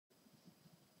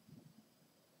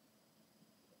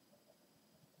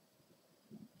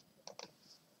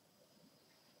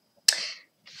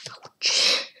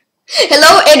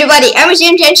Hello everybody, I'm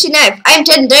Cherniaiev. I'm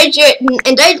 10 and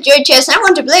chess. I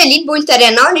want to play Elite Build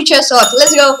Arena on chess sword.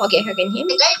 Let's go. Okay, I can hear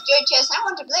me. Chess. I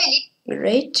want to play Elite.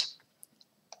 Great.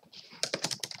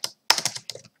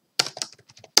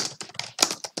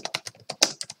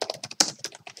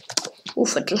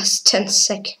 Oof, at last 10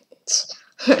 seconds.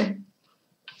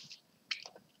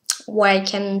 Why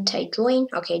can't I join?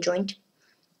 Okay, joined.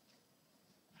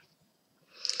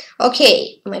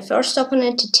 Okay, my first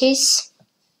opponent it is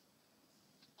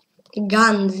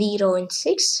Gun 0 and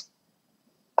 6.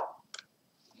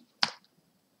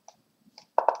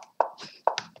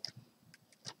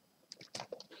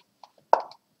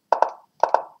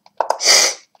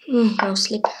 No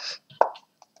sleep.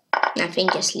 Nothing,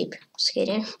 just sleep. Just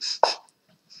kidding.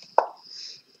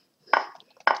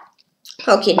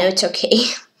 Okay, no, it's okay.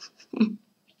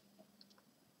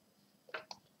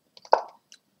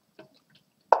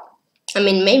 I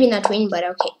mean, maybe not win, but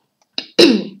okay.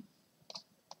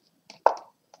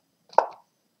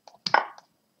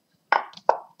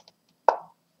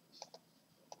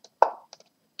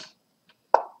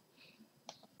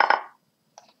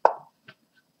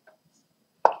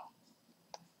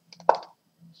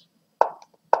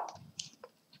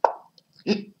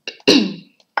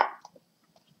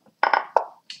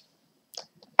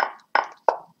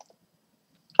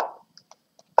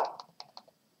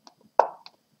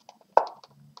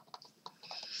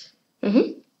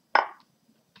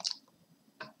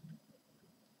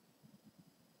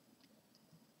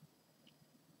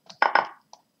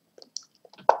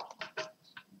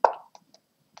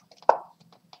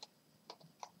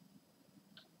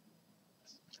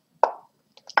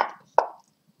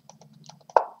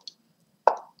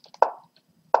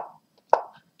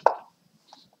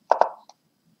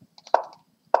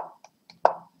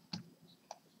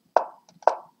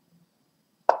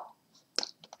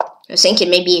 I was thinking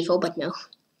maybe A4, but no.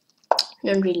 I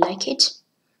don't really like it.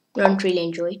 I don't really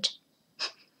enjoy it.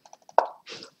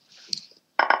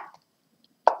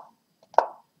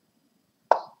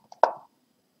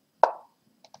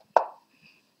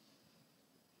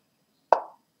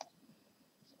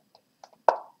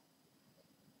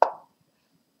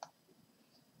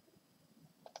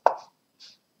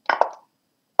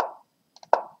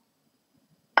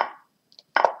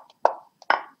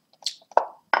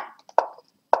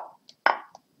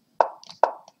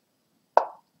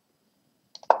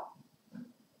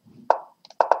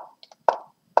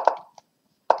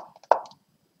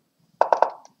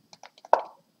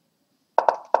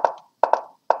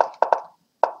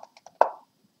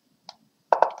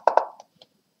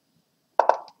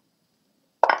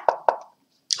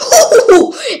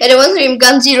 And I want him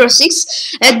gun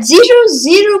 06 at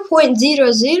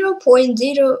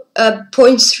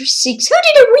 0.36. How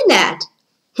did I win that?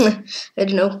 I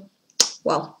don't know.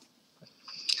 Wow.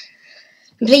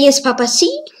 I'm playing as Papa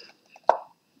C.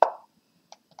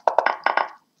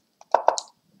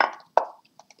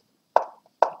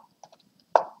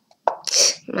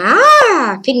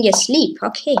 Finger sleep.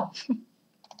 Okay.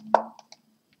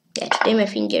 Yeah, today my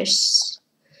fingers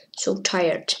so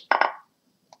tired.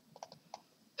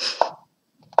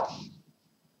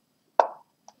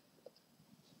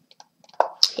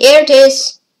 Here it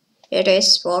is. Here it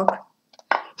is. 4.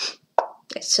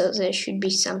 So there should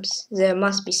be some. There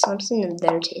must be something, and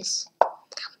there it is.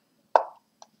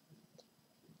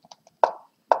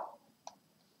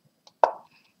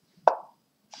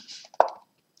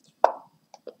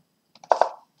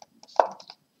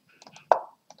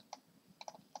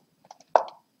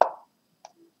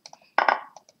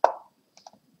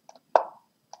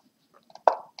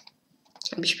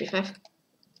 Bishop 5.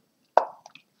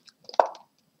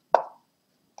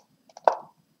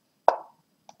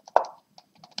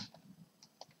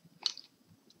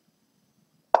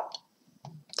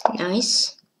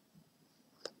 Nice.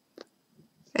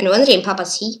 And wondering, Papa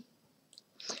C.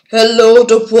 Hello,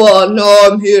 top one. Now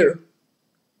I'm here.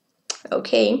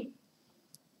 Okay.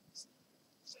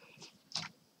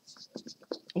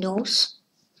 Nose.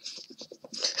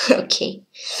 Okay,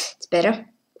 it's better.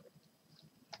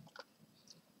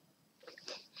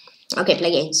 Okay, play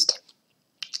against.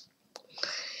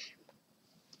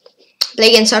 Play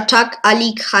against Artak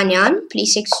Ali Khanyan.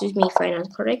 Please excuse me if I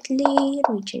not correctly.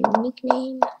 Region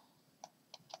nickname.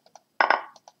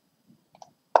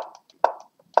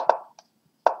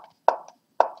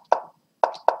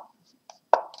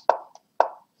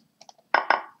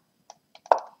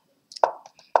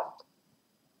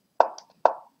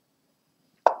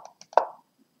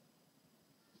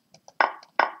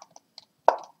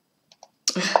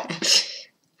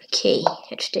 Okay,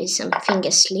 actually some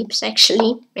finger slips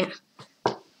actually. Yeah.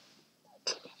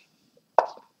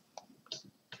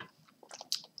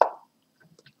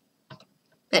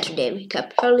 today I wake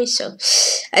up early, so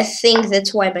I think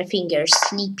that's why my finger is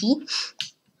sleepy.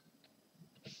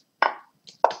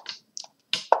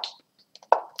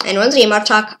 And once again,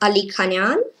 Martak Ali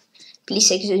Khanyan.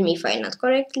 Please excuse me if I not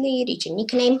correctly reach a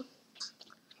nickname.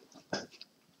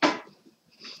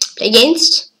 Play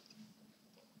against.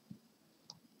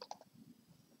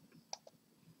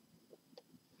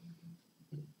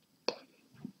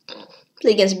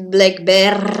 Play against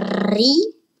Blackberry.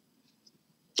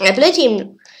 I played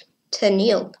him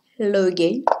Cherniaiev. Hello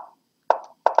again.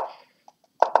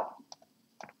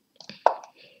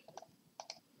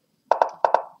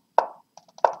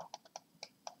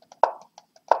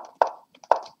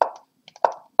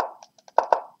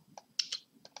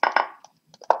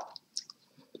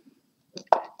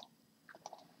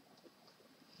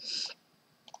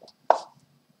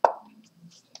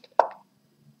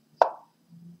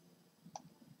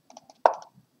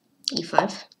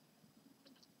 E5.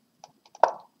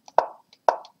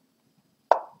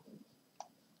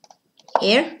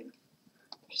 Here.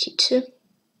 H2.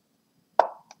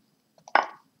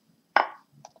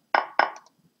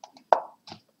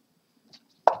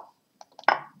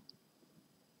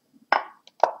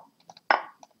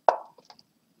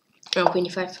 Oh, queen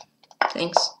e5.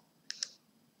 Thanks.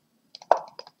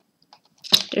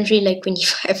 Don't really like queen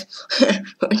e5.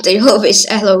 But they always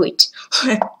allow it.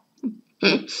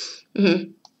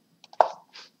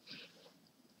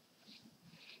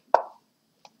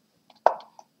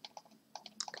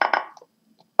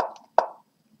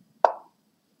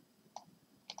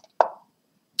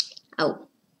 Ow.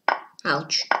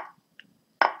 Ouch.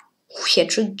 He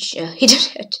had rook G. He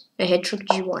did it. I had rook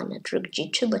G1, not rook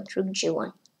G2, but rook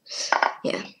G1.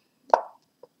 Yeah.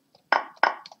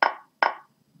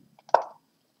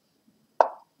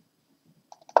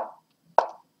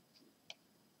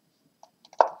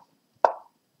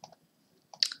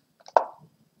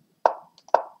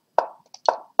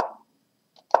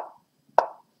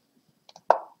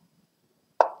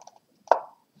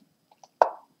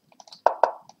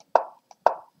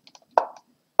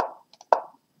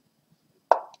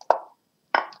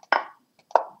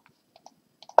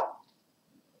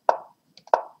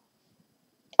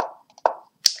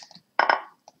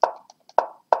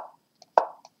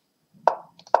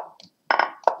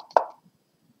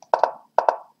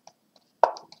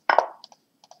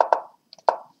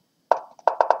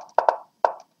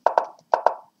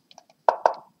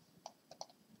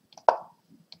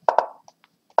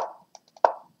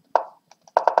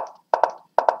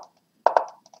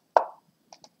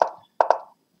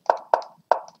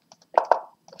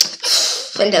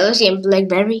 Fantasy and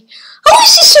Blackberry. How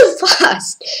is he so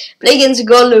fast? Play against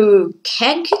Golu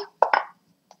Keg.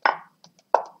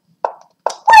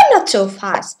 Why not so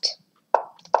fast?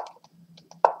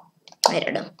 I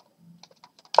don't know.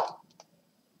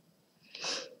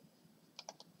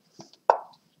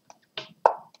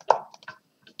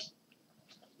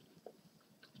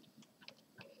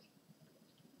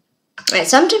 Right,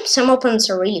 sometimes some opponents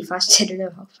are really fast. I don't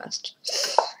know how fast.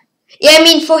 Yeah, I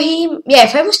mean, for him, yeah,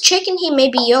 if I was checking him,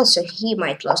 maybe he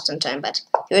might lost on time, but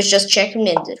he was just checking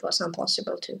and it was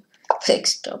impossible to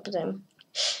stop them.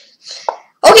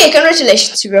 Okay,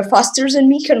 congratulations, you were faster than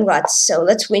me, congrats. So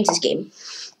let's win this game.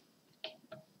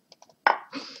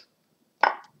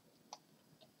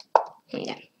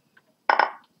 Yeah.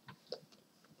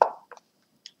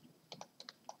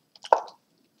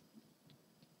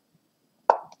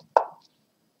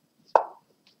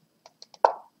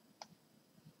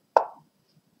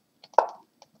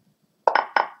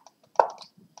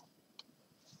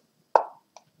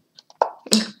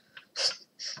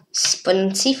 Pawn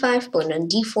on c5, pawn on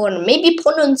d4, and maybe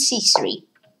pawn on c3.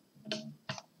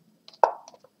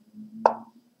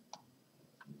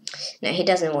 No, he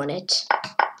doesn't want it.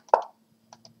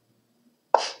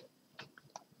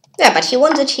 Yeah, but he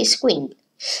wanted his queen.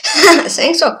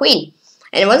 Thanks for queen.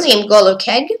 And once again, Golo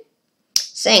Keg.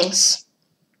 Thanks.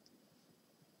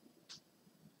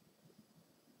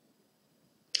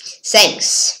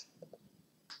 Thanks.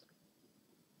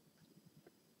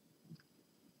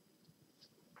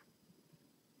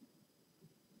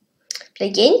 Play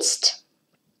against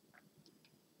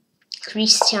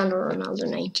Cristiano Ronaldo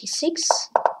 96.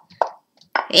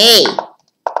 Hey.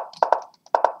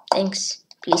 Thanks.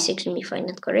 Please excuse me if I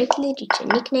not correctly. Reach a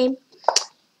nickname.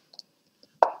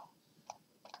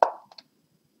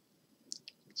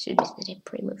 Should be that a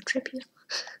prime of trap here.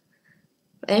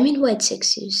 I mean white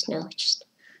 6 is no, just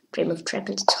prime of trap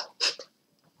and it's all.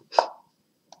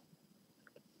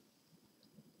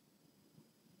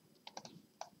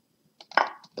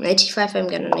 Knight e5, I'm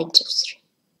gonna knight f3.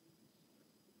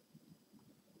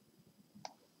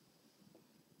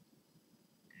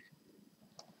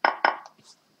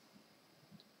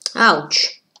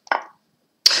 Ouch.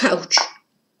 Ouch.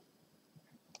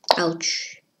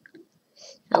 Ouch.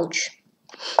 Ouch.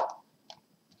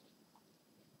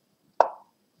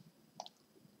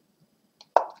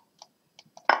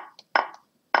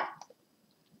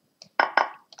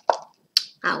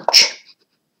 Ouch.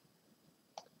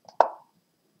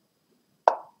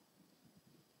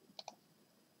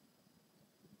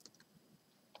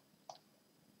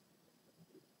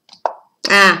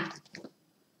 Ah.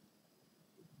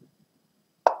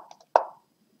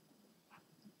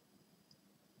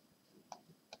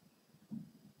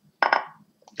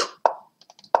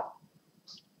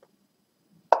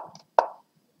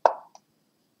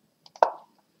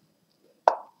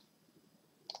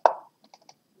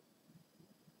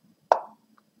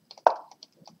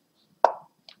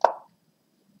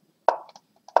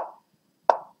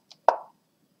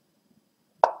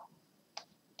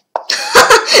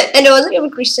 And I was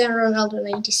like, Cristiano Ronaldo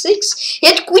 96. He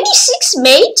had queen e6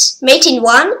 mate in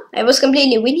 1. I was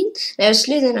completely winning. I was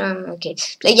losing. Okay.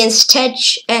 Play against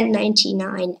Tej and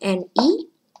 99 and E.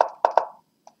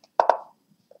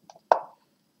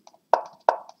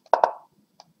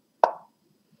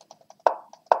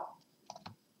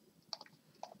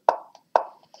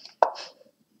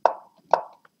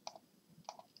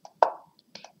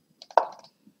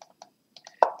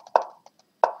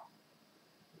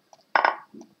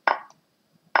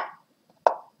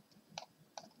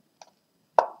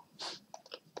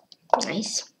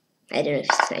 Nice. I don't know if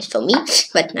it's nice for me,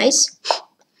 but nice.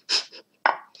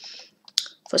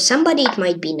 For somebody it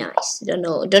might be nice. Don't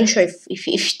know. Don't sure if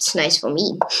it's nice for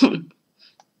me.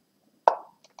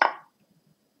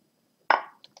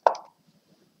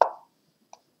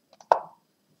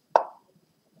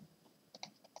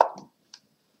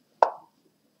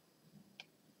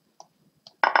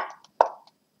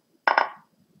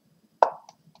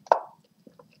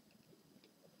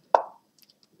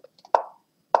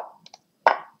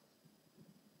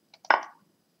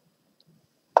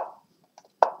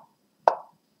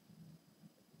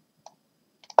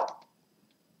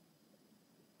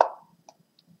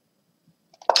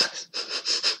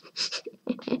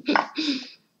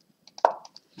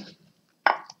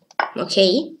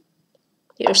 Okay.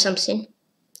 Here's something.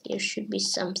 Here should be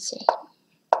something.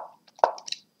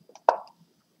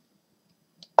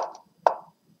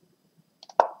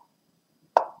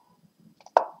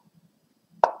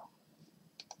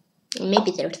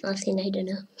 Maybe there's nothing, I don't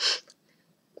know.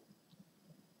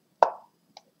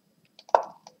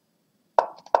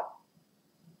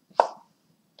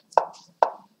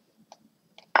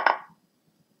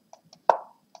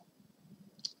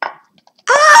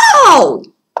 Ow!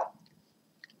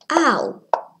 Ow!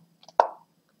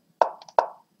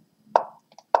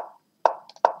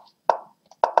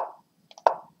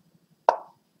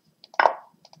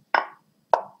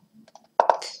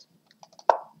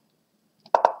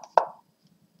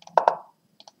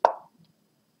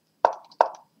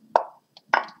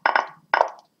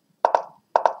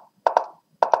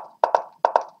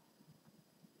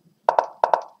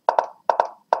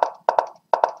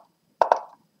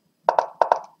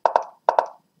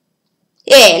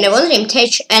 Yeah, and I was named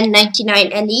Tej and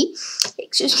 99 and E.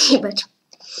 Excuse me, but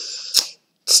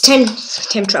it's 10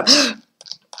 trouble.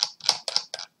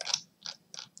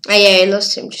 Oh yeah, I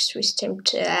lost him just with not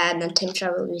time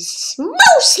travel, with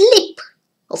mouse sleep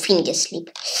or finger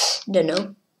sleep. Don't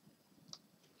know.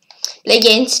 Play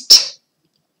against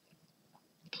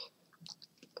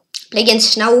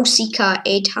Nausicaa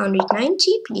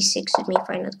 890. Please excuse me if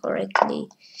I not correctly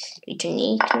read your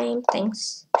nickname.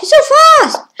 Thanks. He's so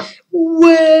fast.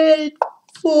 Wait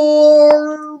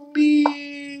for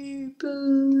me,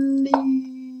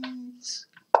 please.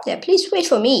 Yeah, please wait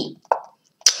for me.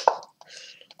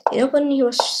 You know when he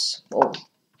was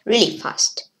really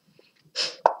fast.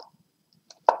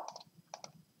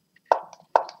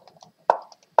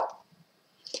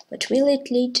 But will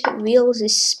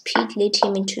this speed lead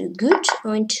him into good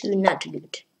or into not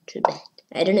good? Too bad.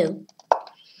 I don't know.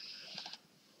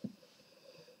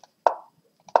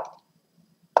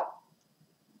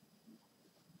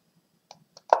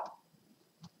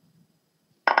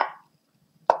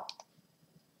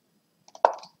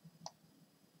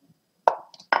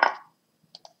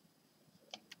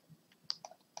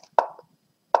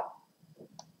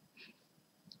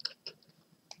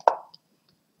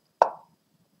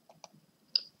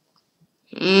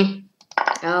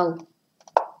 Oh.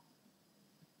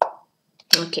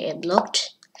 Okay, I block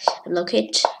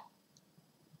it.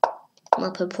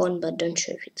 Map a pawn, but don't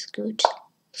sure if it's good.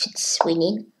 If it's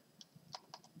winning.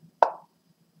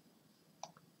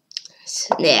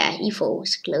 So, yeah, e4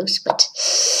 was close, but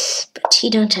he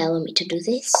don't allow me to do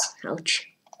this. Ouch.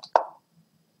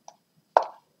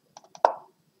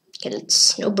 Okay,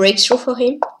 let's no breakthrough for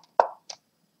him.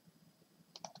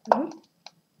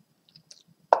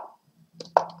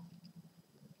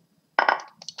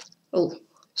 Oh,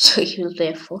 so he was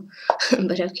there for,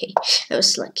 but okay, I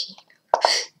was lucky.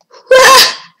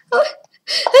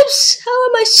 How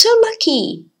am I so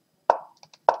lucky?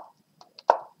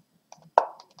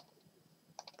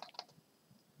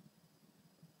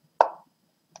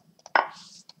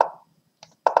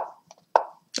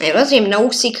 I was him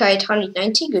Nausicaa at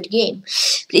 190, good game.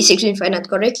 Please explain if I not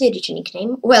correctly read your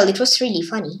nickname. Well, it was really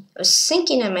funny. I was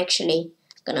thinking I'm actually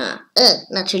gonna,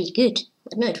 not really good,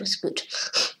 but no, it was good.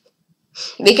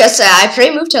 Because I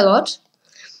pre-moved a lot,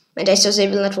 and I saw they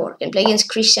will not work. And play against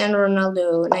Cristiano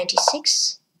Ronaldo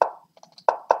 96.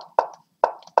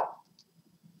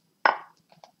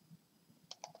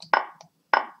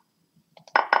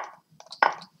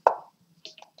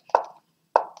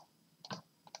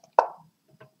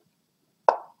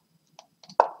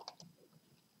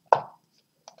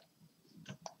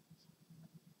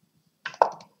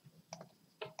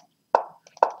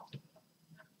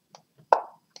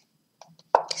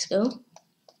 Let's go.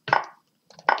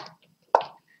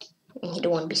 He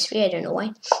don't want B3, I don't know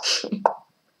why.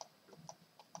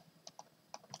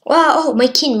 Wow, oh, my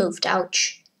king moved,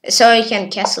 ouch. Sorry, I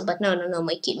can castle, but no,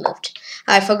 my king moved.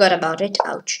 I forgot about it,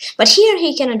 ouch. But here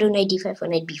he cannot do knight d5 or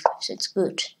knight b5, so it's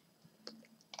good.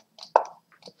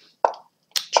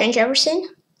 Change everything?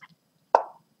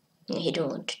 He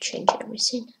don't want to change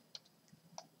everything.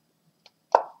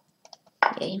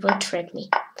 Yeah, he won't trap me.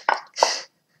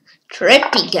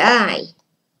 Trappy guy.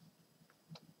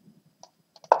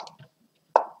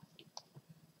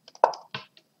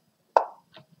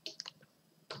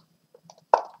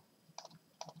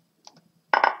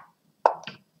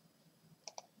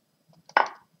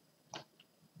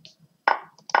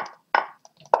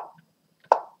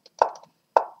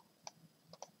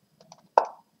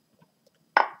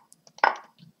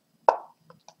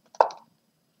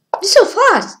 It's so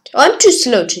fast. I'm too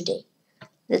slow today.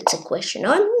 That's a question.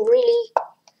 I'm really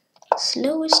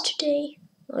slowest today,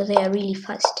 or they are really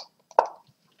fast.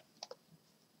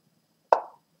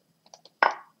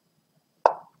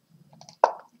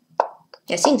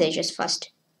 I think they're just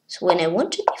fast. So when I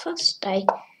want to be fast, I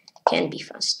can be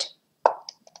fast.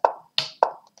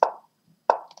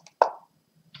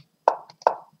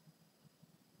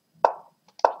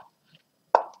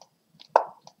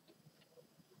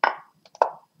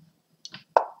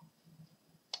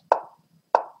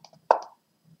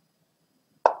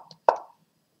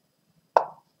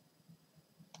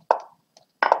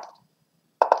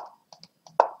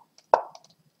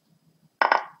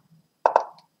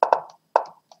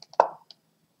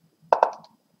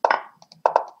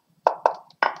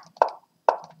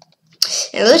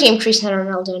 And the game Cristiano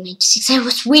Ronaldo 96. I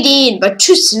was within, but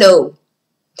too slow.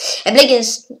 I play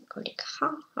against.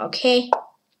 Okay.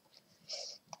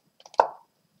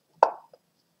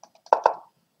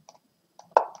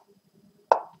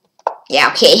 Yeah,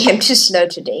 okay. I'm too slow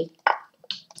today.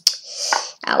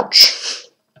 Ouch.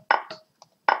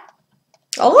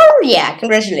 Oh yeah,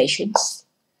 congratulations.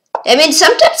 I mean,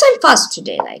 sometimes I'm fast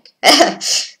today. Like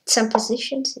some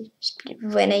positions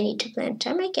when I need to plan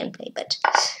time, I can play, but.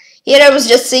 Here I was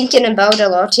just thinking about a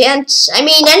lot, and I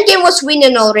mean, endgame was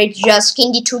winning already, just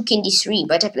king d2, king d3,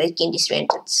 but I played king d3 and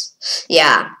it's,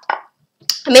 yeah.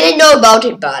 I mean, I know about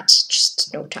it, but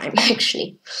just no time,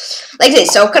 actually. Like this,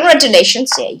 so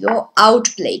congratulations, yeah, you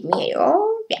outplayed me,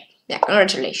 oh, yeah,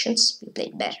 congratulations, you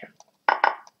played better.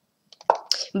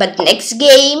 But next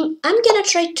game, I'm gonna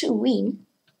try to win.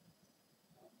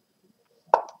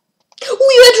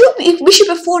 Oh, you had bishop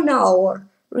f4 now, or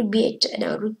rook b8,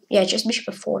 no, yeah, just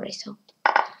bishop f4, I thought.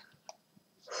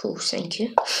 Oh, thank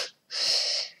you.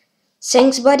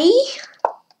 Thanks, buddy.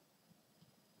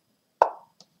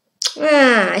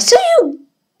 I saw you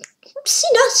see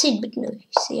nothing, but no, you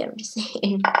see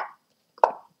everything.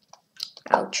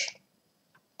 Ouch.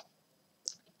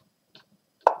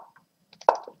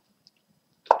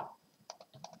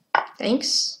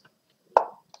 Thanks.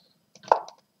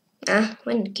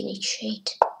 When can it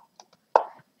shade?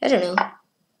 I don't know.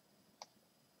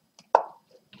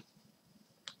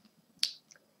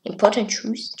 Important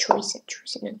choice and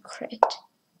choosing incorrect.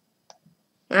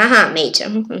 Mate.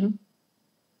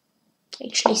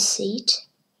 Actually see it.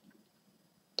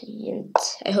 And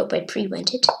I hope I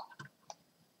prevent it.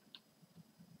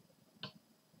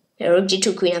 Rook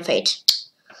g2, queen f8.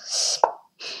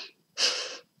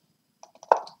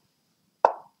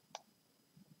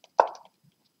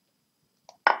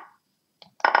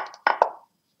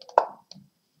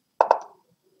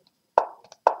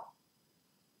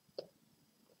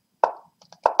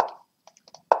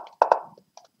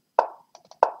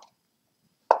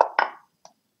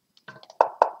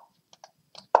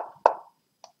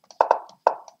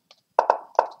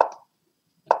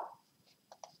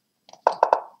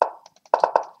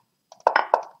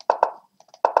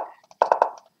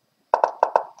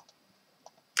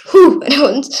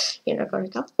 don't. You're not gonna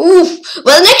call. Oof.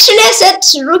 Well, actually, I said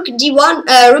rook d1,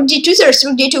 rook d2 thirds,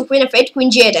 rook d2, queen f8, queen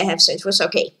g8. I have, so it was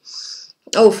okay.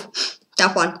 Oof,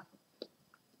 tough one.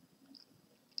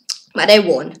 But I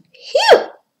won. Phew.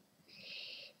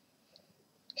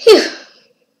 Phew.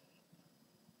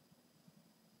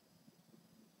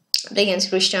 Against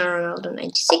Cristiano Ronaldo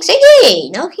 96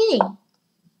 again. Okay.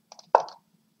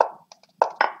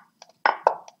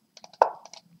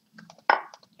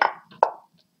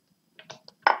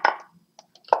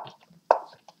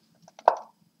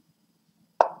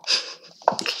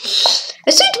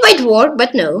 I thought it might work,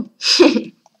 but no.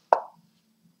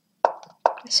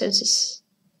 So this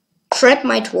trap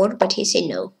might work, but he said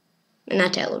no.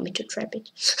 Not allowing me to trap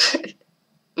it.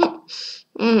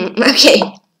 Okay.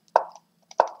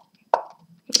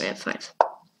 I have 5.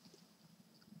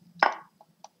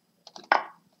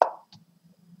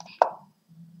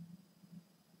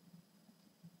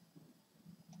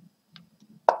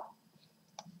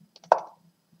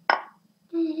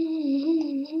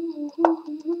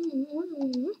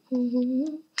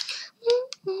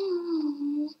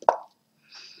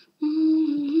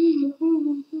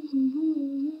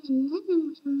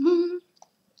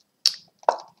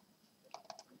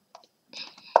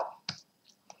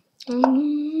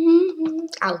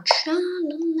 Ouch. La,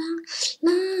 la,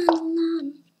 la, la.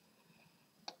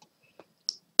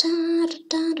 Da,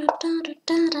 da, da, da,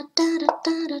 da, da, da,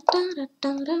 da, da,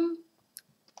 da, da.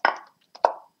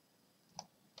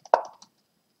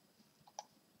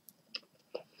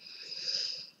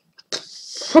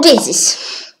 What is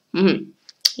this?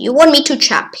 You want me to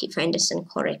chop, if I understand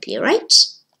correctly, right?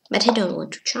 But I don't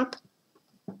want to chop.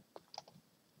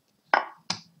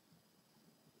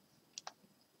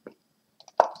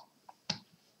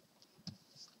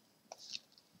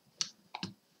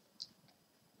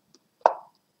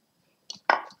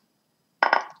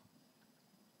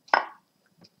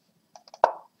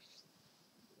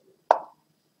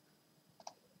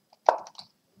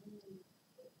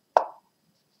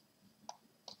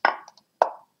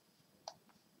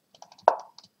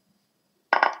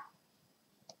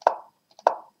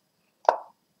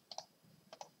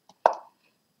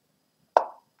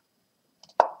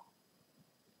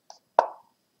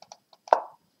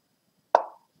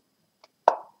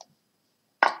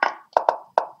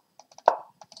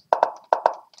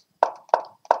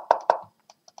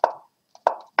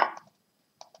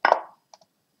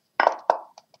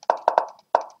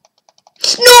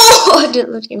 No! I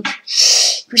didn't look him.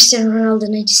 Cristiano Ronaldo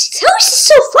 96. How is he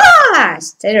so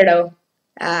fast? I don't know.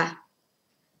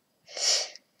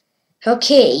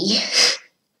 Okay.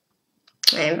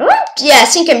 Yeah, I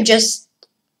think I'm just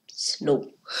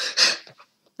slow.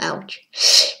 Ouch.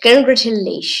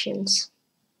 Congratulations.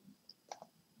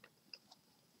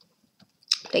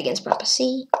 Play against Papa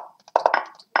C.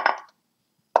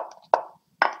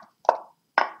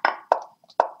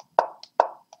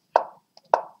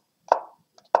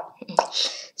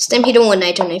 This time he don't want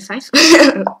knight on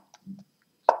a5.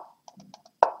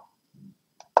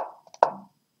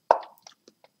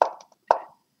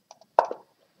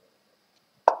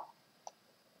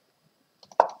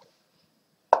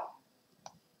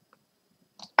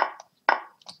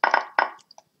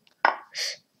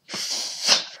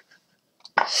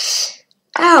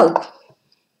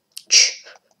 Ouch.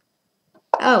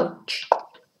 Ouch.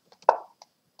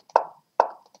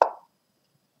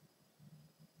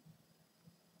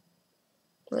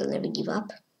 We'll never give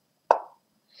up.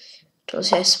 It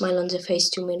also has smile on the face,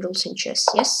 2 main rules in chess,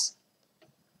 yes?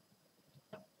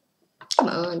 Come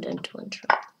on, don't want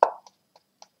draw.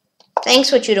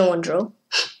 Thanks, what you don't want draw.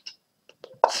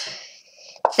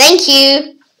 Thank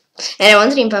you. And I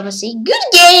want him Papa C.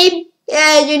 Good game!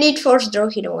 Yeah, you need force draw.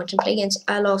 He don't want to play against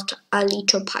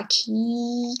Alitopaki.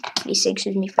 Please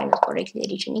excuse me if I not correctly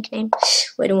read your nickname.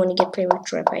 Why don't want to get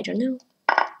premature trap? I don't know.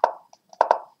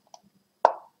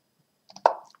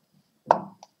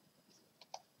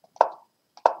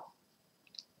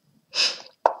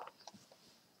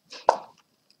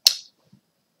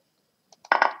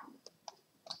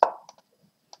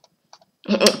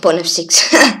 Pawn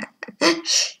f6.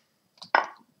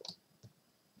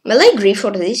 Well, I agree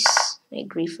for this. I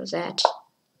agree for that.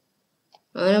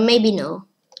 Maybe no.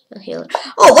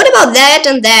 Oh, what about that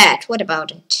and that? What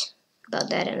about it? About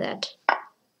that and that.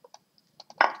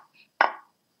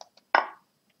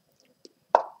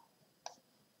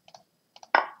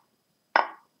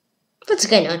 What's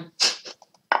going on?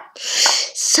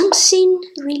 Something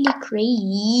really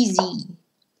crazy.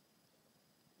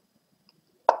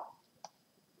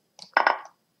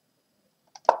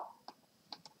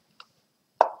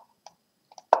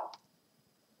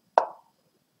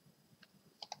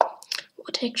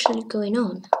 What actually going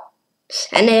on?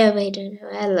 And wait,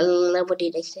 what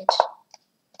did I say?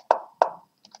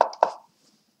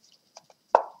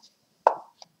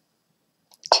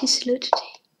 Too slow today.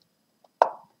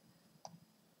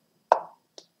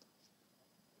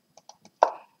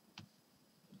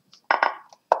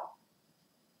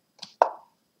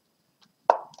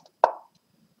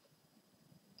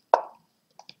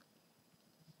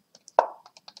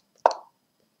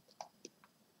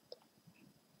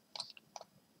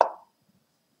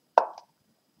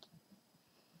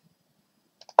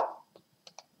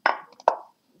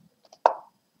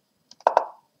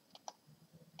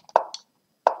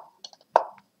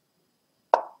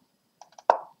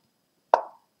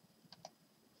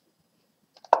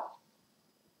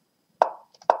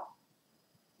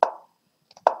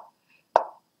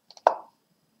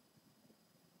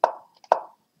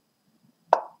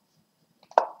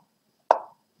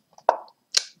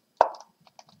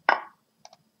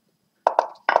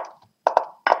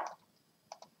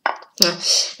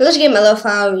 Let's give myself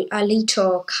a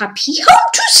little copy. Oh,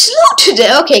 too slow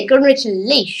today. Okay,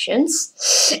 congratulations.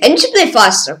 I need to play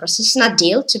faster because it's not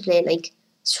deal to play like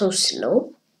so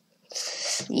slow.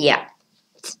 Yeah.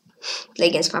 Play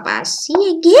against Papa. See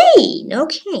again.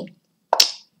 Okay.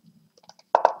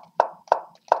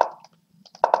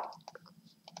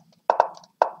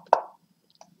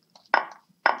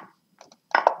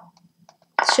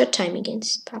 It's your time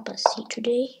against Papa C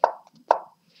today.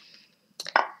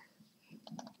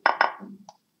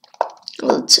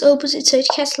 Well, it's opposite side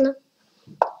castle.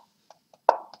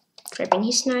 Grabbing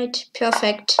his knight.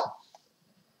 Perfect.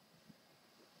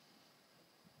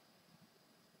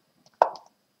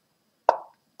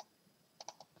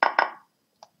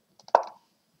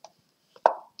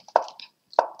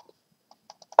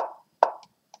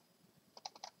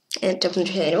 And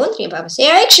definitely I don't think Papa C.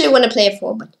 I actually want to play a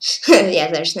 4, but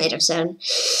yeah, there's knight of 7.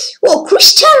 Well,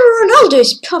 Cristiano Ronaldo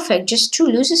is perfect. Just 2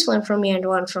 loses, one from me and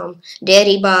one from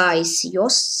Deriba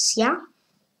Isiosia.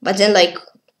 But then, like,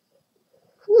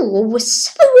 with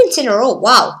 7 wins in a row.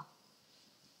 Wow.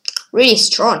 Really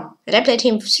strong. And I played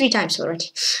him 3 times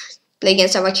already. Play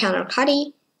against Avakan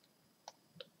Arkady.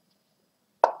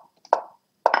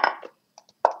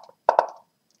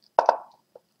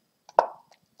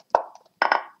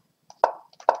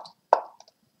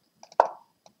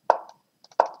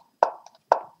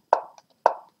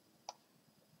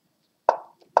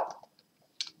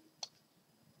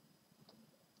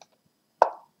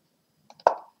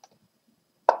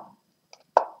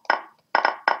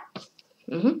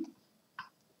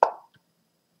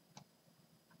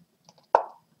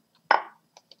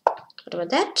 What about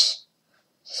that?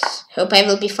 Hope I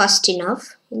will be fast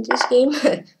enough in this game.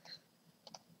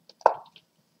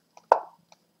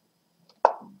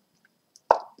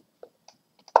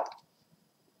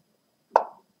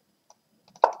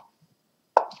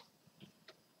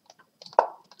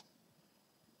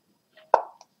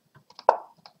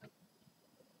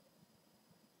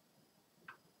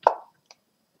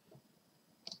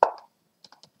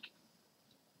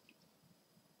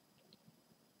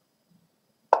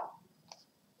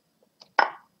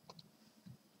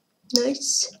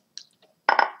 Nice.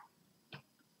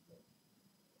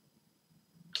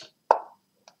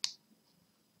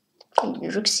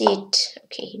 Rook c8.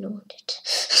 Okay, he knows it.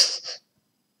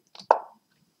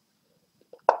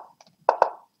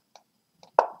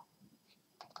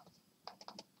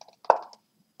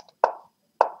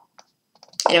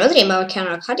 Another game of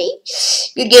Arkady.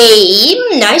 Good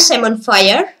game. Nice, I'm on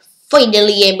fire.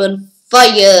 Finally, I'm on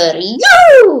fire.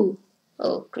 Yo!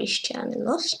 Oh, Christian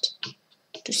lost.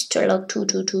 To Sterling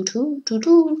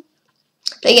 2-2-2-2-2-2.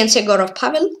 Play against Egorov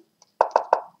Pavel.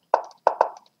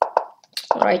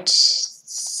 Alright.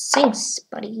 Thanks,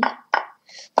 buddy.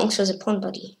 Thanks for the pawn,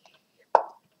 buddy.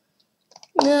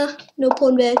 Nah, no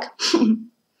pawn back.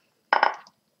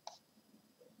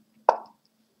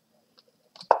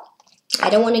 I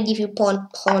don't want to give you pawn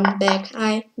back.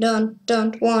 I don't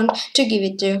want to give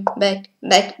it to back.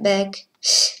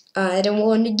 I don't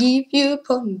want to give you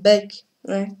pawn back.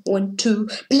 I want to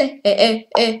play.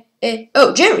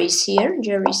 Oh, Jerry's here.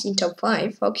 Jerry's in top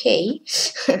 5. Okay.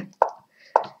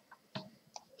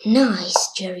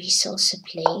 Nice. Jerry's also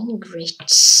playing. Great.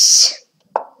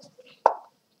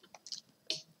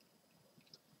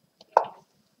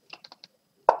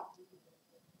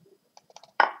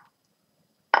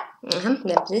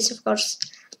 Got this, of course.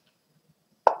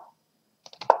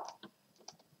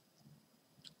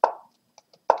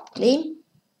 Bim.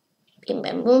 Bim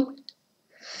bam boom.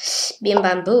 Bim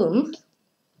bam boom.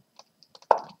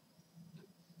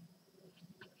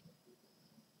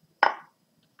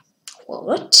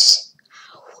 What?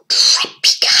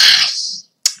 Trappy guy.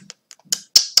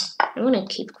 I wanna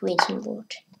keep queens on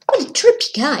board. What a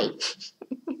trippy guy.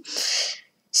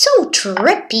 So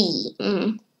trippy.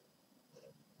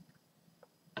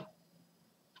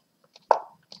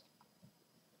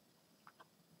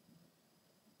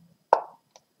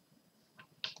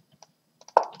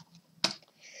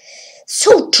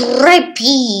 So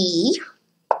trippy.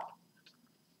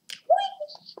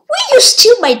 Will you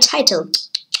steal my title?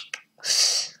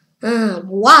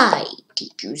 Why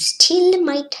did you steal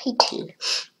my title?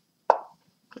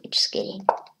 I'm just kidding.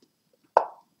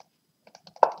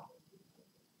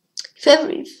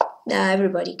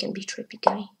 Everybody can be trippy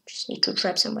guy. Just need to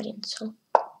trap somebody and so.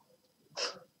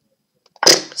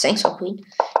 Thanks for queen.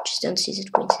 Just don't see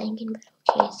that queen hanging, but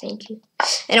okay, thank you.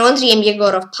 And I want the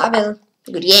Yegor of Pavel.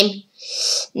 Good game.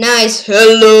 Nice.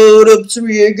 Hello,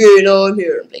 Batumi again. I'm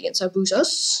here. I'm playing against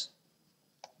Abusas.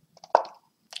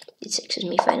 It's excuse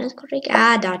me if I'm not correct.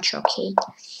 That's okay.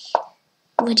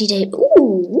 What did I?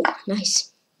 Ooh,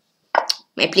 nice.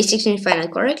 My PlayStation if I'm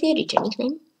not correctly. Reach a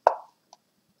nickname.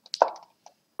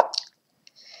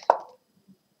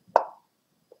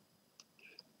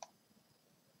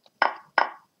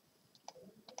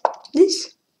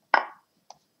 This.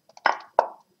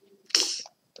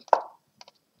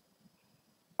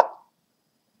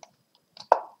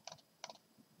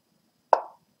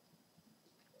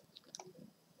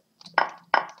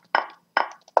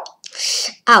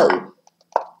 Ow.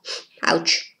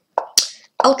 Ouch.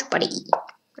 Ouch, buddy.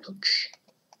 Ouch.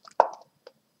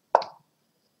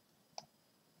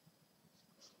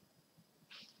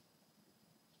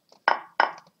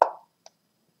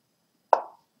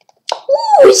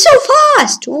 Ooh, it's so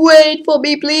fast. Wait for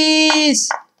me, please.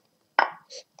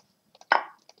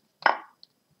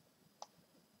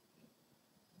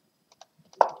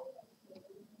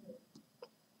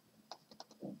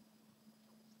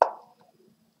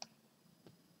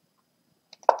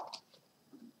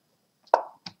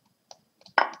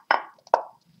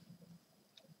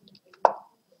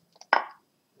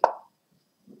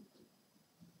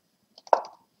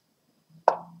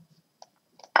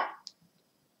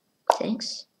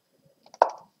 Thanks.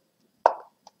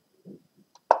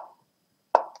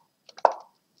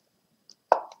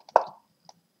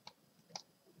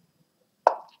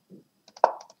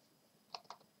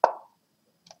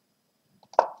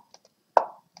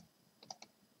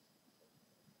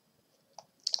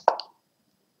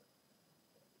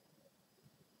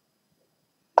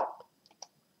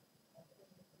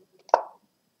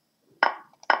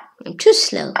 I'm too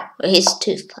slow. Or he's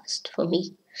too fast for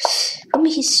me. For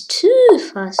me, he's too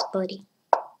fast, buddy.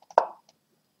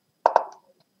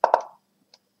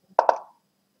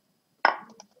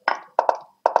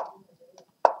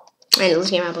 I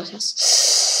lose game about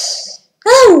us.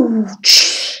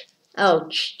 Ouch!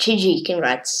 Ouch. GG,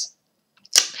 congrats.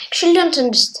 I actually don't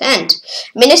understand.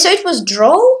 I mean, I saw it was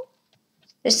draw.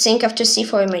 Let's think after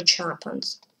c4 in my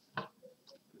champions.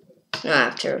 No,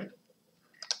 after.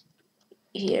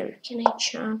 Here, can I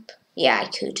champ? Yeah, I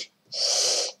could.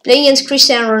 Play against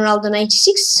Cristiano Ronaldo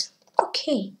 96.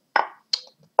 Okay.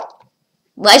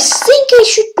 Well, I think I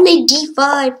should play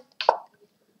d5.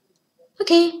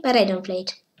 Okay, but I don't play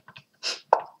it.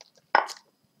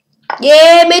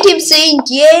 Yeah, made him sink.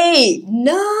 Yay!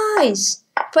 Nice.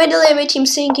 Finally, I made him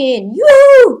sink in.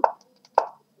 Yoo!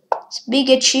 It's a big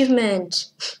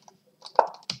achievement.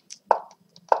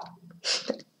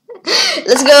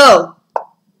 Let's go.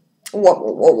 Whoa,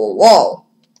 whoa, whoa, whoa, whoa.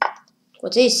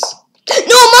 What's this?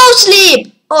 No, mouse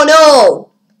sleep! Oh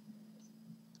no!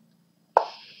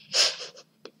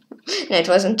 No, it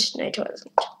wasn't. No, it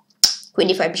wasn't. Queen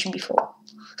d5 bishop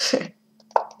b4.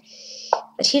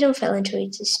 But he don't fall into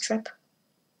it. This trap.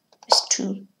 It's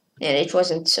 2. And it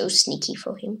wasn't so sneaky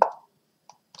for him.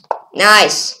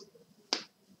 Nice!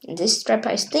 In this trap,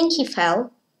 I think he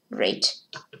fell. Great.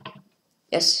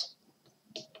 Yes.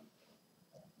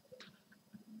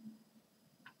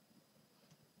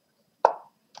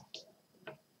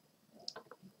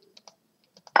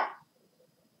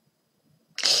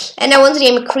 And I want the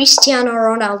name Cristiano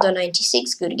Ronaldo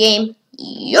 96. Good game.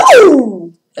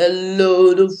 Yo!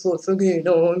 Hello, the fourth again.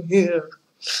 I'm here.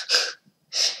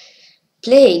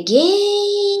 Play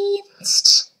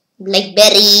against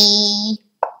Blackberry.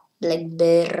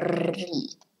 Blackberry.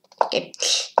 Okay.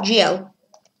 GL.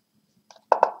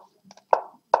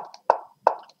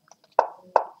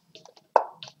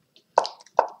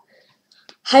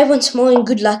 Hi once more and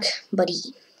good luck, buddy.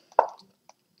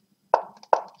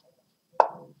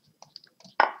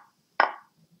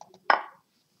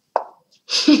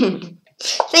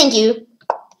 Thank you.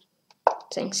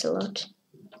 Thanks a lot.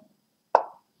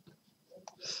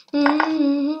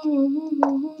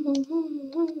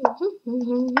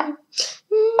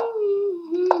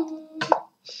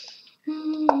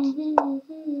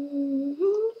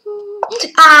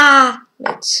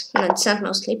 No, it's not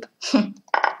no sleep.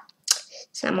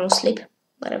 It's not no sleep,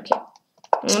 but okay.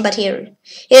 But here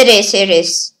it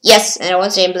is. Yes, and I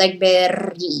was saying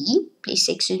Blackberry. Please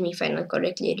excuse me if I not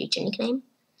correctly reach a nickname.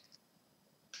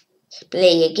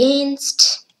 Play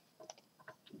against.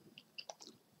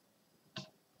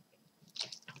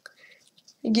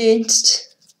 Play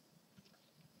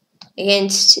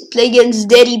against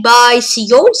Daddy by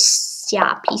Sios.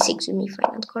 Yeah, please excuse me if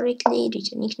I not correctly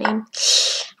reach a nickname.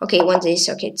 Okay, once this,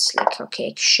 okay, it's like, okay,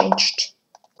 exchanged.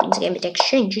 Queen's Gambit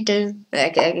exchanged.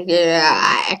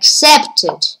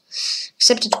 Accepted.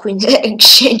 Accepted Queen's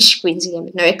exchange Queen's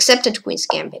Gambit. No, accepted Queen's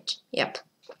Gambit. Yep.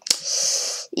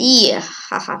 Yeah,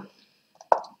 haha.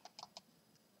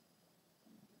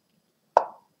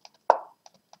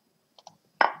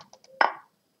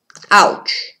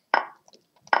 Ouch.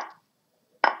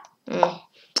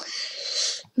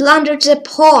 Blundered the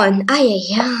pawn. Ay.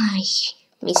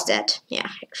 Missed that. Yeah,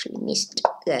 actually missed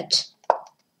that.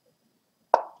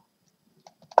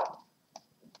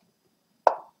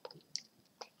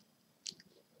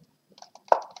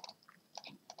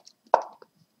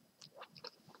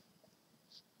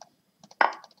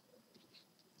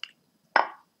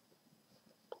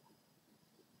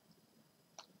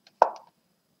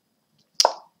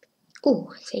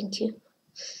 Oh, thank you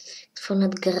for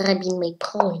not grabbing my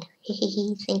pawn.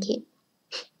 Thank you.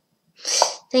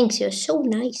 Thanks, you're so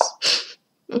nice.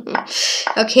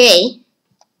 Okay.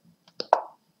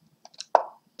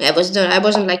 I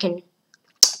wasn't like in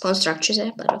pawn structures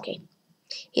there, but okay.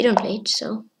 He don't play it,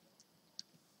 so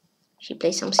she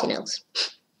plays something else.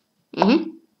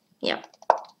 Yeah.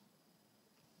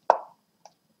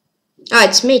 Ah,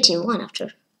 it's mate in one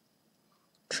after.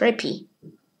 Trippy.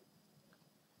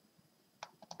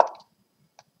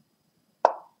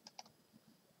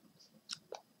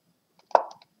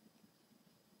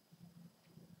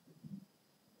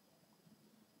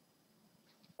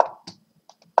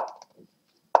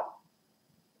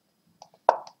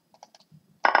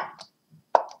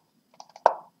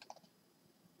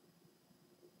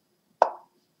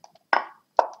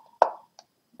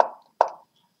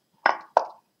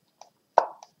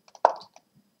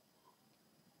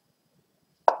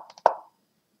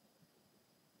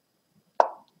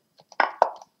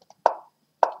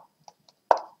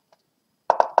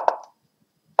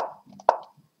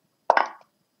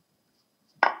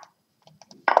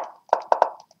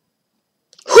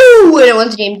 I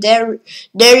want to name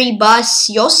Deribas.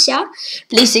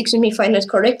 Please excuse me if I not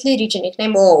correctly reach a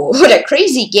nickname. Oh, what a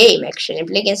crazy game actually.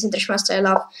 Play against International Grandmaster. I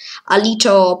love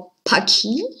Alito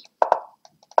Paki.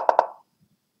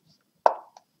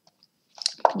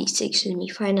 Please excuse me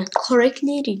if I not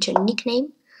correctly reach a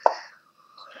nickname.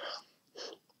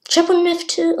 Chap on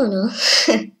F2? Oh no.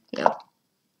 No.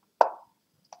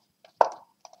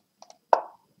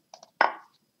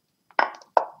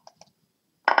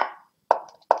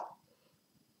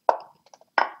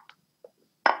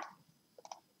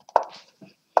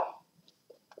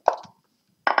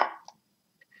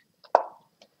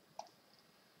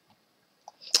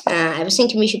 I was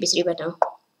thinking we should be 3 right now.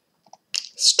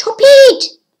 Stop it!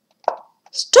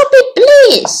 Stop it,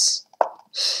 please!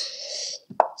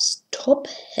 Stop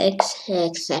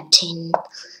accepting.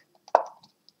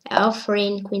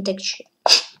 Offering queen texture.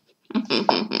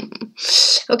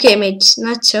 Okay, mate,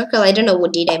 not circle. I don't know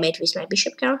what deed I made with my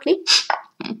bishop currently.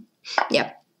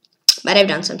 Yeah, but I've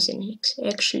done something.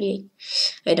 Actually,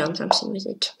 I've done something with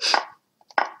it.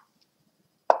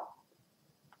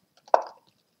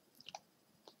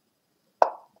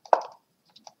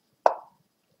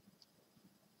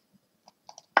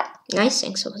 Nice,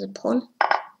 thanks for the pawn.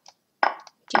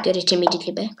 You get it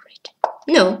immediately back, right?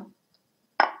 No.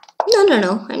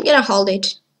 No. I'm gonna hold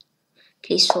it. At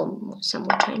least for some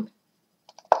more time.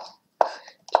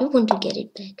 You want to get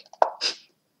it back.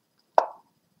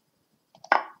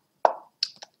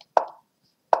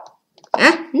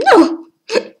 Huh? No!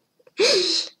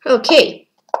 Okay.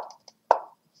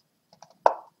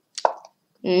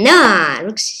 Nah,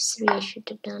 rook c3 I should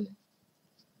have done.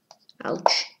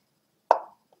 Ouch.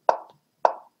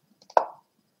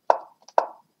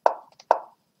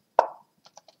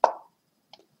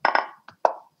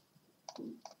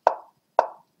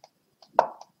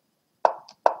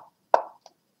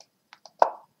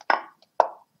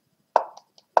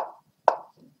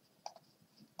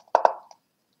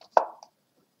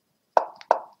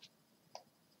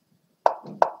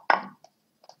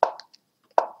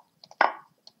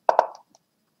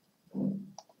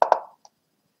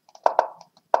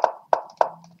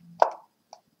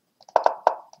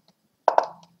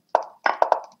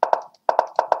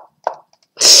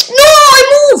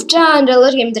 And I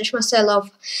let him dash myself.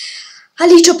 A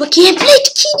little again. Played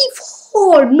king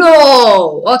e4.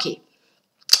 No. Okay.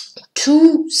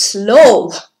 Too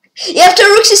slow. Yeah, after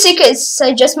rook c6,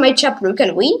 I just might chop rook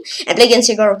and win. I play against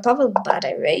Igor of Pavel, but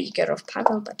I really get off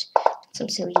Pavel, but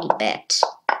something really bad.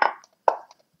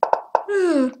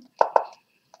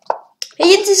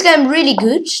 Against this guy, I'm really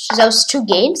good. Those 2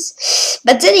 games,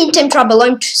 but then in time trouble,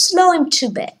 I'm too slow. I'm too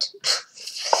bad.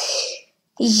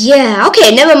 Yeah.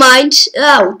 Okay. Never mind.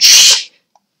 Ouch.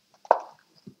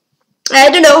 I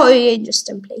don't know how you just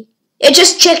play. I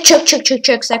just check,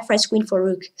 sacrifice queen for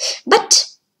rook, but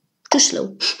too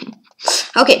slow.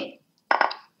 Okay.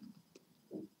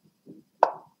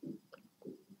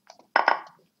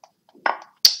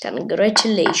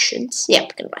 Congratulations.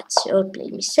 Yep, congrats. You'll play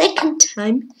me second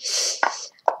time.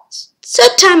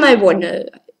 Third time I wanna.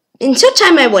 In third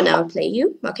time I wanna outplay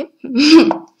you. Okay. In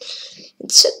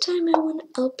third time I wanna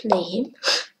outplay him.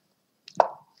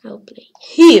 Outplay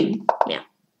him. Yeah.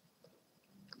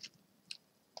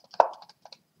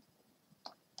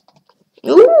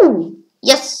 Ooh.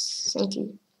 Yes. Thank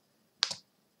you.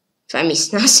 If I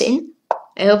miss nothing,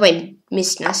 I hope I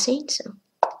missed nothing. So.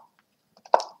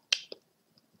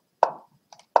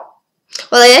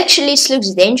 Well, actually, it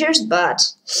looks dangerous,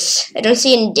 but I don't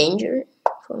see any danger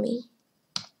for me.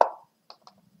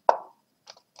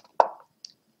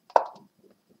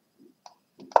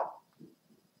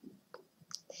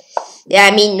 Yeah,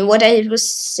 I mean, what I was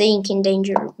saying in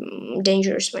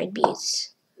dangerous might be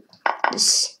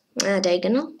this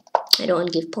diagonal. I don't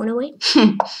want to give pawn away.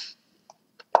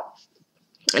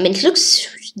 I mean, it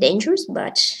looks dangerous,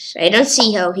 but I don't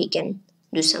see how he can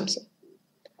do something.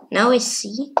 Now I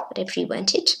see, but I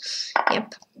prevent it.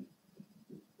 Yep.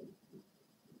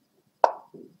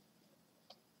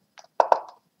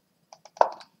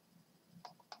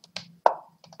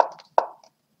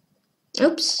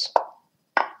 Oops.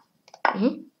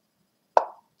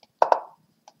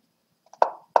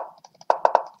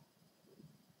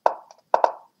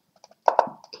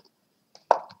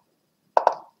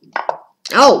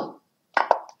 Oh.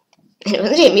 It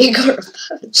was a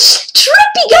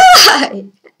trippy guy.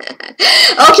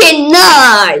 Okay,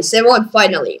 nice. I won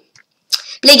finally.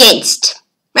 Play against.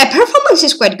 My performance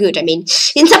is quite good. I mean,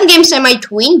 in some games I might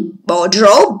win or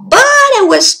draw, but I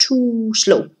was too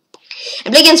slow. I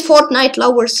play against Fortnite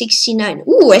Lower 69.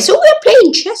 Ooh, I saw we're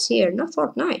playing chess here, not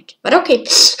Fortnite. But okay.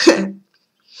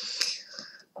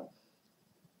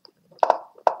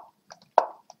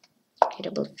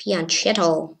 Double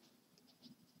fianchetto.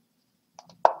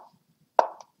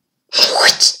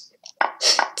 What?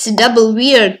 It's a double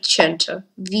weird chatter.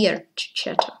 Weird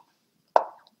chatter.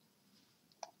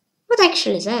 What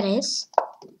actually that is?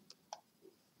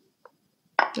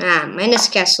 Ah, minus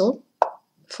castle.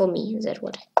 For me, is that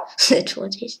what? That's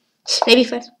what it is. Maybe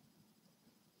first.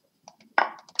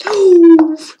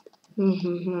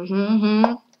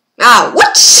 Ah,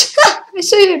 what? I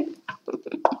saw him.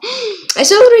 I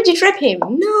saw already trap him.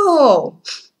 No.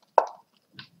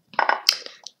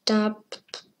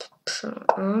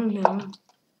 Oh no.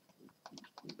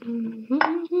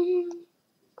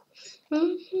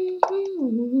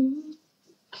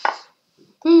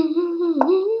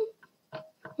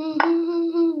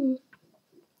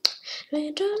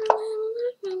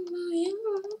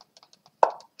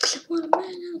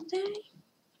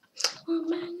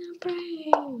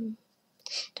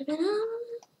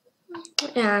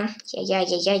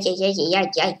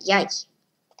 Yeah.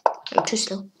 I'm too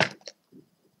slow.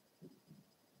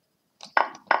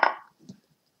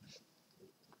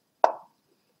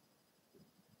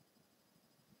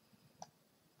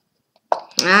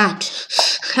 Ah,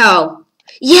 oh.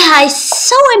 Yeah, I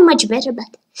saw I'm much better,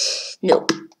 but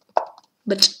nope.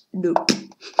 But nope.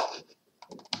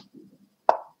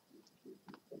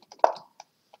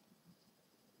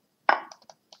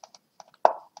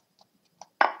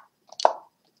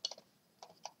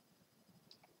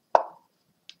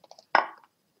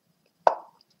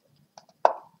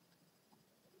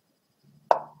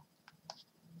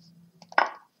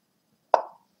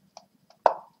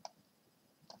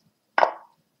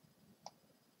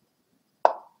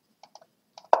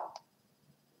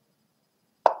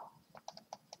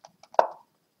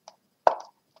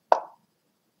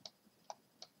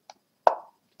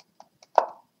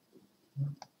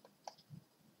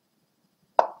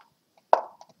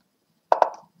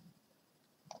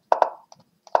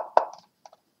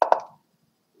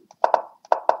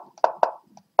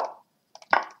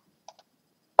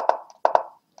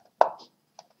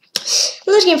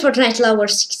 Looking for Fortnite Lower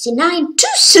 69. Too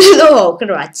slow.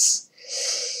 Congrats.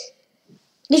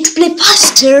 Need to play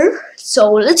faster.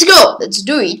 So let's go. Let's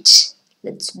do it.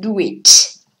 Let's do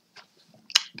it.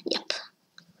 Yep.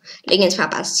 against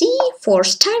Papa C.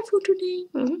 Force time for today.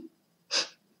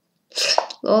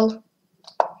 Lol.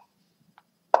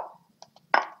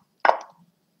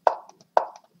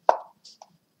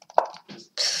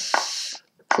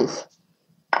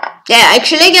 Yeah,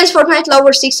 actually against Fortnite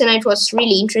Lover 69 was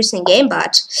really interesting game,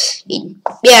 but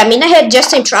yeah, I mean I had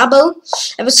just time trouble.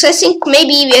 I think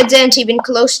maybe we weren't even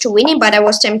close to winning, but I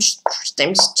was time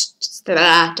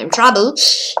trouble,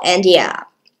 and yeah,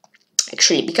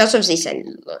 actually because of this I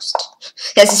lost.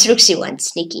 That's this Roxy one,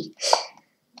 sneaky.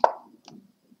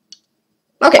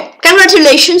 Okay,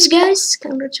 congratulations guys,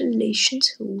 congratulations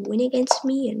who win against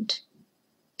me, and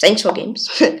thanks for games.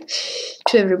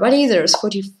 To everybody, there's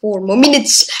 44 more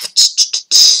minutes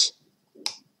left.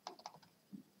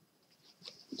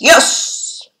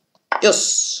 Yes!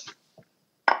 Yes!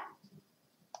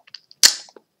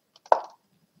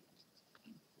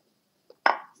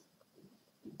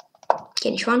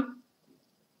 Finish one.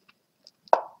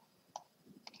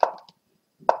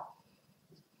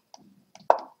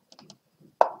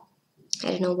 I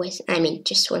don't know why. I mean,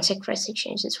 just 1 sec for us to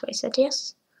change this. Why I said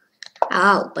yes.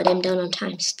 Oh, but I'm down on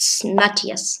time. It's not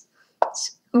yes.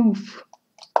 It's oof.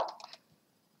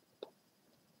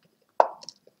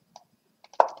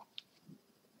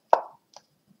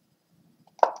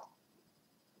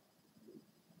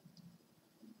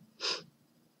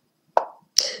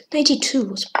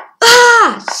 $92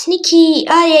 was sneaky.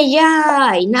 Ay ay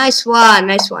ay. Nice one.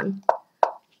 Nice one.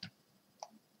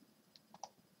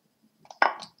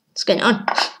 What's going on?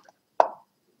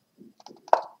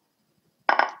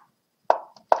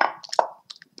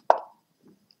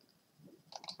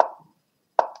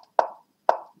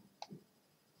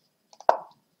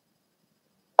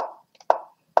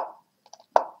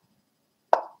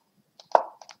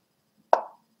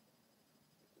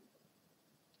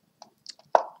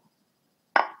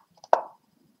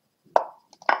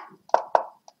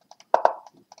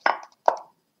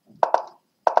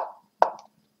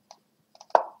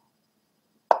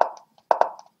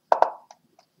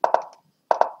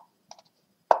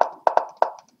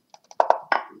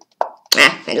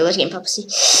 I lost game Pupsy.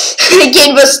 The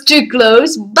game was too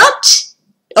close, but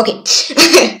okay.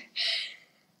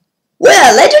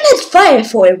 Well, I don't have fire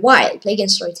for a while. Play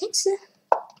against Logitech.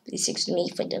 Please excuse me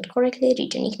if I did correctly.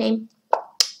 Read your nickname.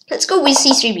 Let's go with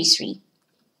C3B3.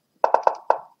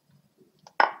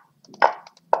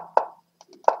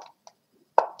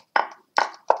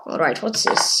 Alright, what's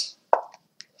this?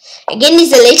 Again,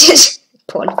 is the latest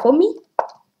point for me.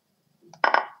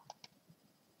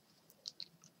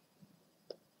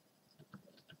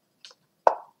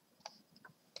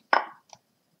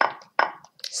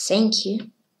 Thank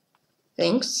you.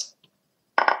 Thanks.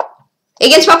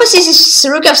 Against Papa says his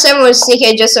Rook of 7 was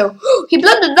sneaky just so he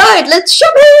blundered knight, let's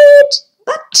shove it!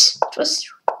 But it was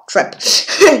trap.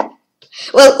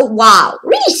 Well, wow,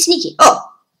 really sneaky. Oh,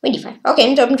 25. Okay,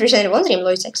 I'm top 371, name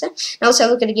Logitech. Now let's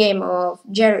have a look at the game of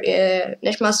Jerry,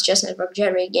 National Chess Network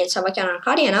Jerry against Tykhon and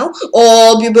Antalya now.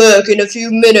 I'll be back in a few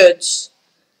minutes.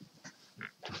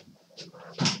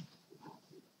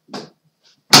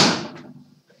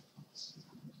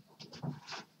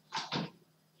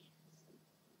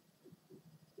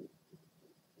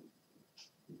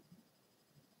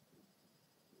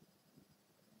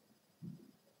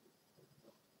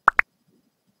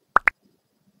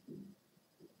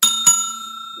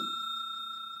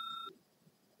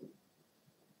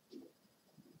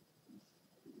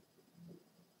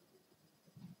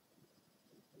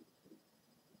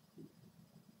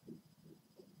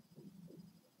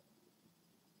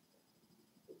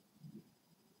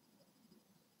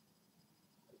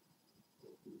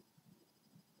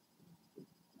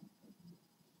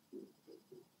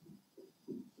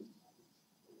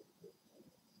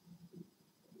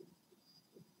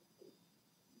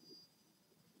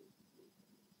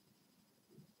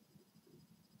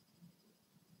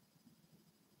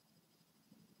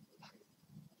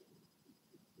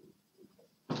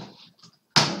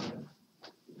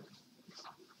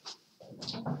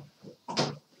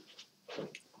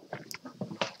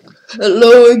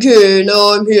 Hello again,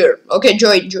 now I'm here. Okay,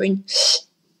 join.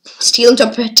 Still in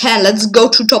top 10, let's go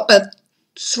to top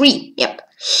 3. Yep.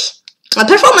 My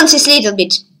performance is a little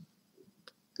bit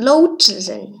low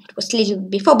than it was a little bit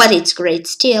before, but it's great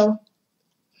still.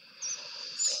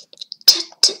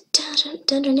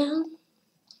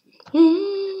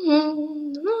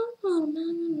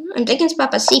 And against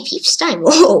Papa C 5th time.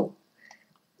 Whoa.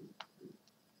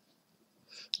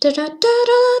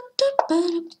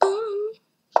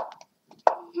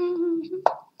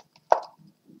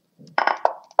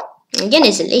 Again,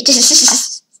 it's a later.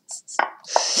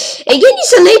 Again,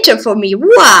 it's a later for me.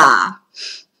 Wow.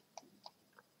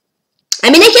 I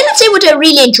mean, I cannot say what I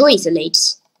really enjoy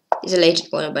isolated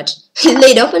one, but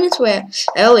laid open is where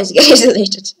I always get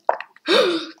isolated.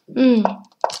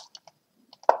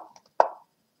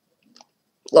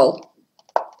 Whoa.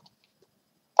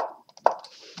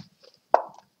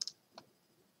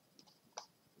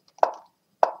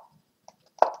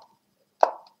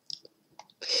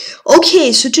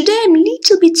 Okay, so today I'm a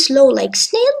little bit slow like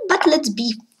snail, but let's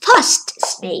be fast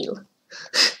snail.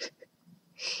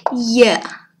 Yeah.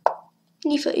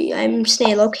 If I'm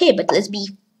snail, okay, but let's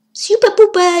be super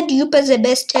pooper duper the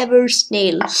best ever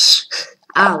snail.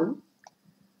 Ow.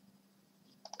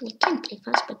 I can't play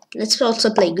fast, but let's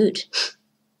also play good.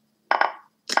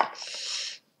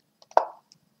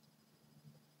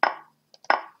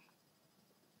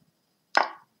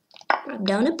 I'm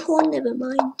down a pawn, never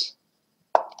mind.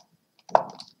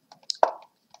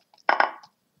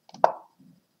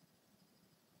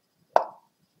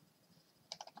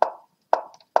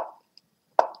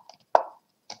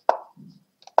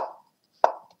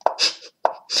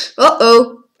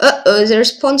 Uh-oh,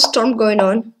 there's pawn storm going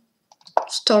on.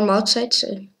 Storm outside, so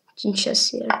you just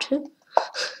see there too.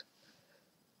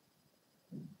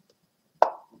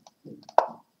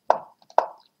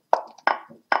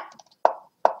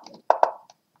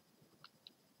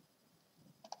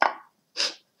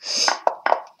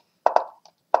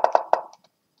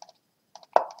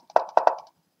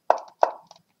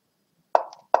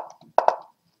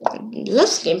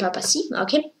 Last game, Papa C.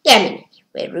 Okay. Yeah, I mean,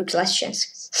 wait, rook's last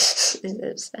chance.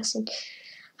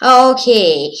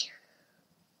 Okay.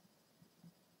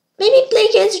 Maybe play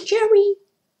against Jerry.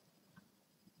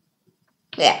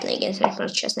 Yeah, play against International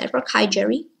Chess Network. Hi,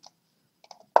 Jerry.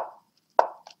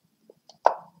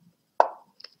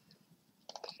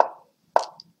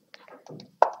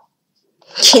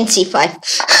 King C5.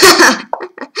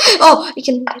 Oh, you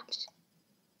can.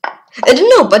 I don't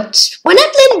know, but when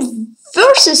I played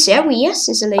versus Jerry, yes,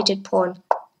 isolated pawn.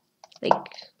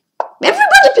 Like,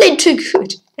 everybody played too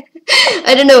good.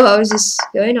 I don't know how is this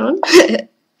going on.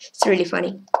 It's really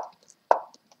funny.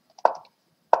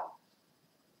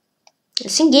 The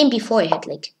same game before I had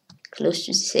like close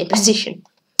to the same position.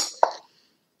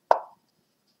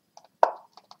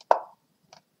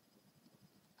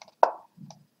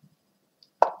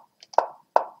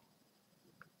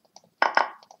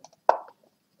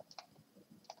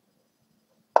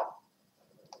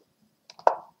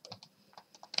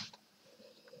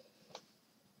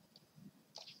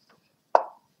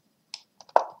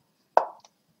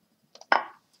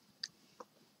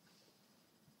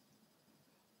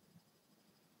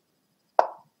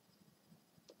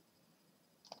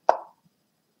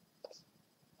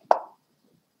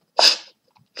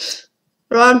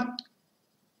 Run.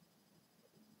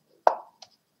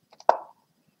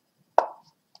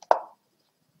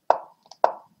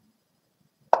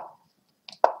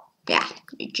 Yeah,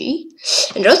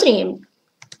 GG. And Rotherham.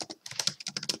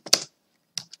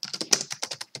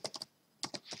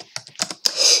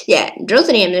 Yeah,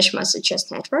 Rotherham International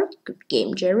Chess Network. Good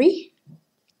game, Jerry.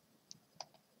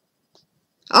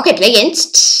 Okay, play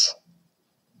against.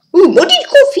 Ooh, what did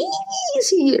Coffee is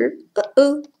here?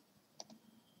 Uh-oh.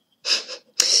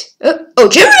 Oh,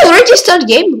 Jerry already started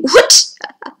game? What?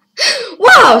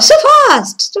 Wow, so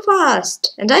fast! So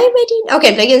fast. And I am waiting.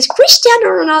 Okay, play against Cristiano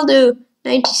Ronaldo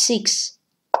 96.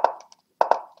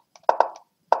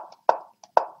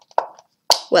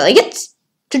 Well, I get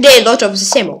today a lot of the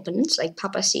same opponents, like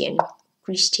Papa C and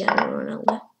Cristiano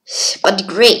Ronaldo. But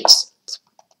great.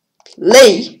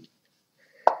 Play.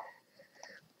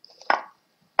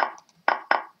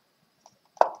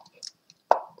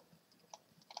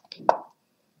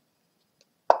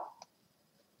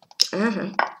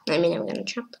 I mean, I'm gonna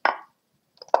jump.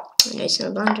 And it's a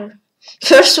blunder.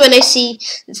 First, when I see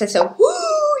it, I thought, woo,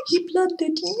 he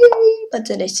blundered, yay! But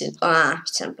then I said,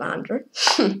 it's a blunder.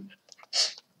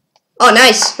 Oh,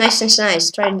 nice,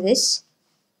 nice. Try this.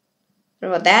 What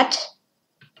about that?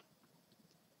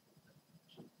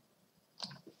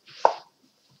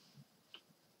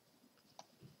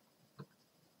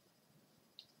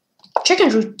 Check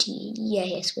and root. Yeah,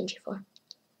 yes, queen g4.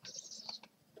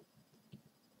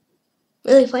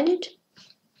 Will you find it?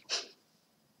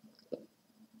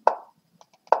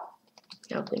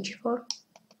 No, queen g4.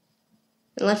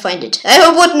 Will I find it? I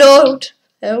would not.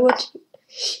 I would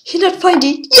not find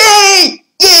it. Yay!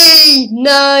 Yay!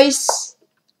 Nice.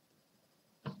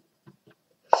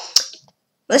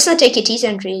 Let's not take it easy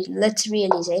and let's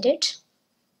realize it.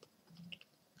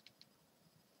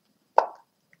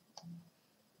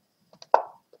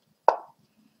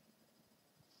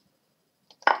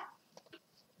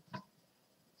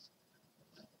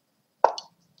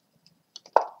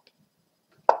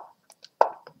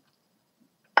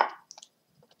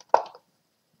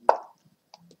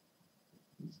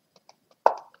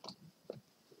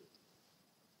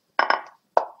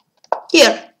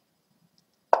 Here.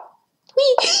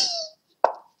 Whee.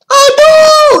 Oh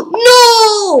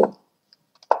no! No!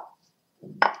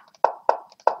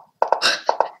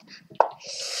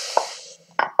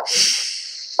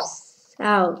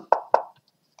 Ow.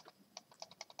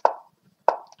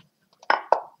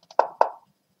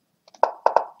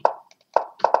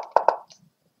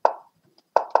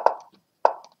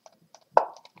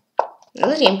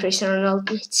 Another game pressure on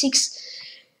Ultimate 6.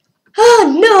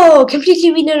 Oh no!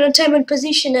 Completely winner on time and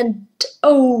position and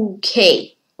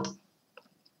okay.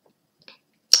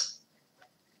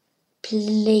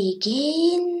 Play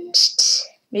against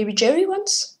maybe Jerry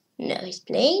once? No, he's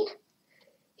playing.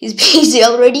 He's busy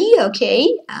already,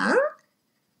 okay.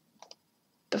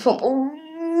 Perform.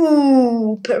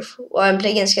 Ooh, perform. Oh, I'm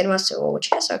playing against Grandmaster or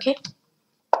chess, okay.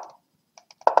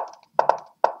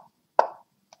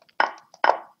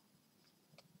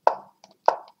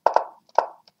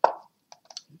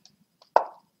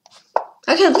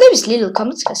 I can't believe his little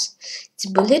comments because it's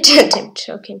a bullet and I'm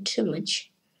talking too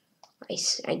much.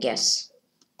 I guess.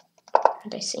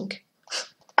 And I think.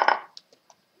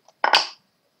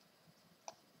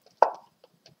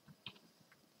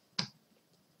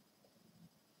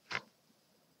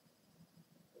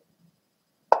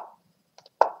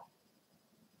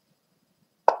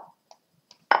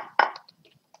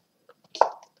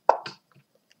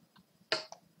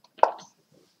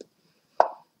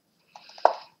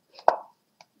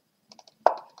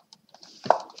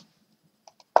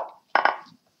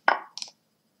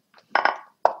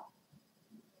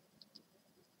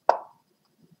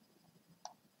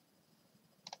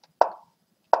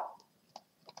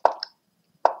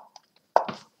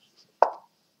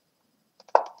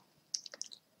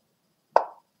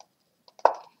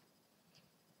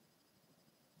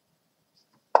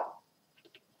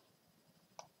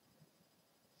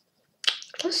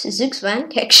 Close to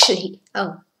Zugzwang, actually.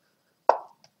 Oh.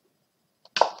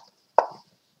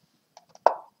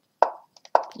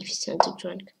 If he's not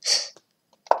Zugzwang.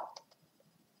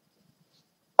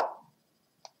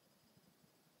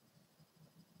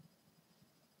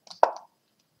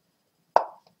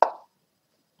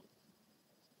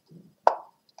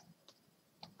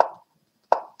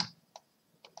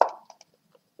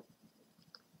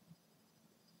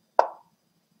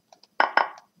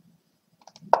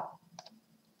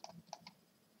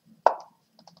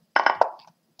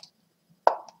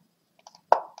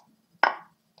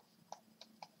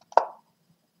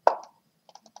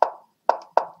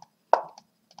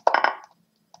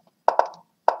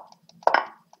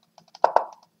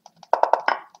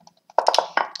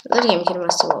 Another game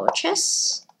Grandmaster or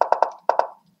chess.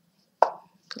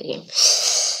 Good game.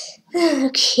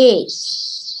 Okay.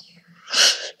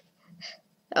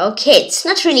 Okay, it's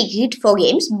not really good for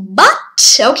games,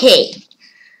 but okay.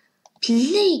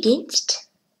 Play against.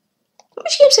 How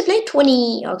much games I played?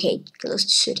 20. Okay, close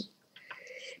to 30.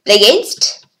 Play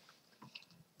against.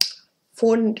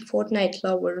 Fortnite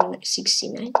Lower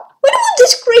 69. What about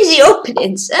this crazy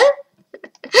openings, huh?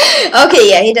 Okay,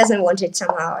 yeah, he doesn't want it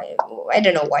somehow. I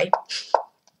don't know why.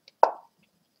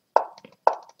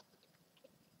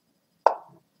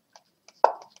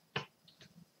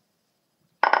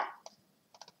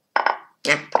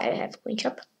 Ah, I have queen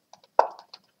chop.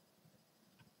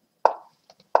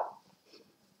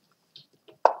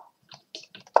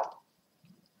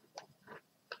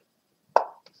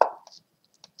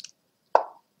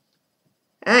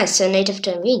 Ah, it's a native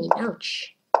domain.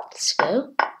 Ouch. Let's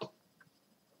go.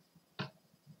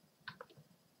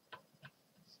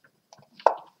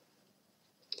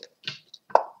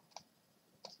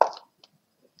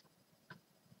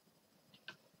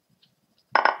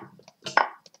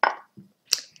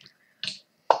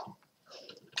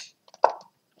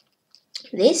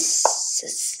 This.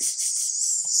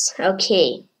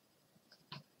 Okay.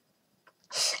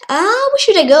 Where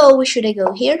should I go? Where should I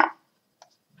go? Here?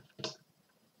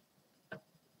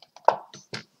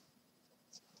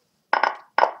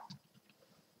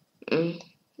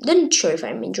 Not sure if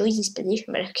I'm enjoying this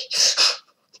position, but okay.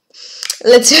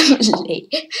 Let's play.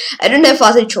 I don't have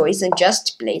other choice than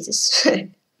just play this.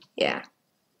 Yeah.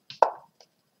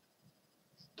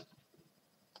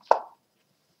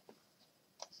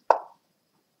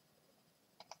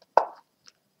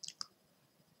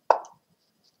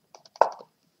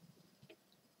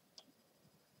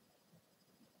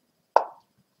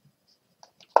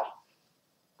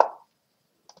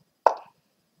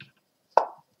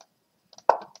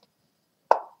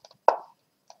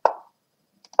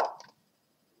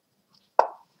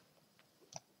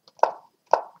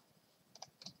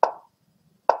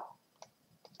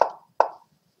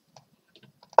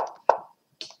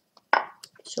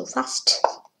 So fast.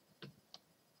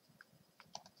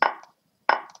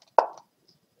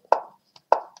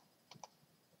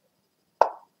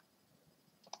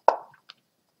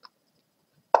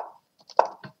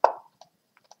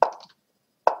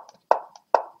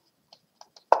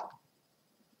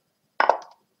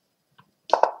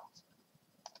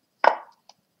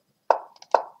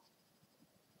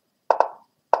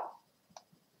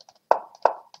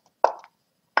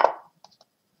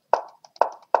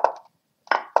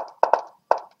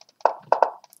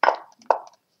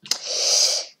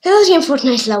 Belgian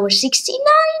Fortnite Lower 69.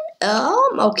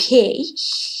 Okay.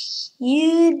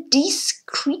 You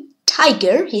discreet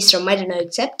tiger. He's from I don't know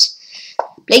except.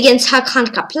 Play against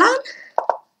Hakan Kaplan.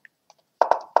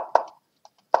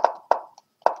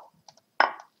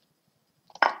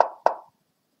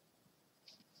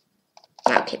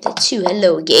 Okay, the two.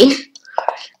 Hello again.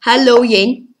 Hello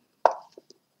again.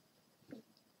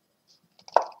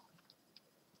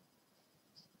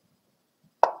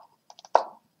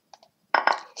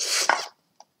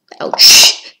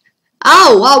 Ouch.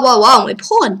 Ow, wow, wow, wow, my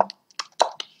pawn.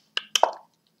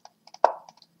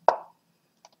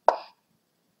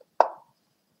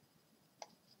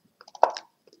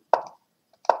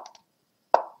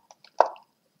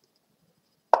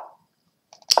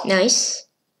 Nice.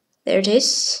 There it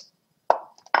is.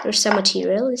 There's some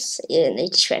material. It's in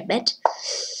a shred bed.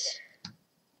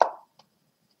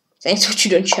 Thanks what you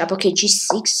don't chop. Okay,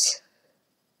 G6.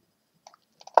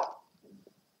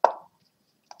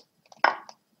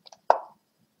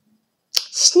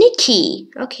 Sneaky.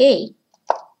 Okay.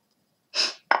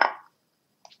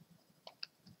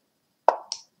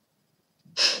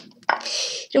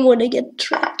 Don't want to get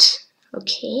trapped.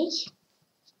 Okay.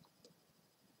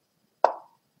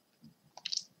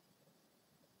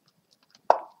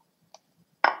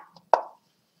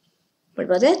 What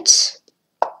about that?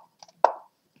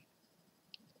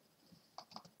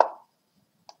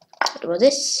 What about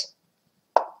this?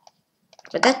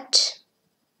 What about that?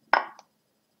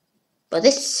 What about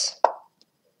this?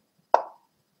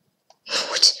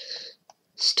 What?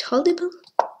 Stallable?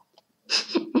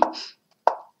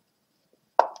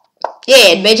 Yeah,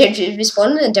 it made him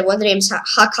respond, and I wonder him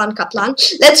Hakan Kaplan.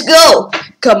 Let's go!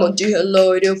 Come on to your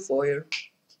light of fire.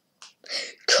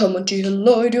 Come on to your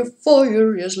light of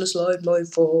fire. Yes, let's light my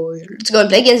fire. Let's go and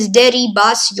play against Derry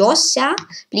Bas Yossa.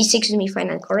 Please excuse me if I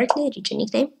not correctly. Read your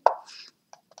nickname.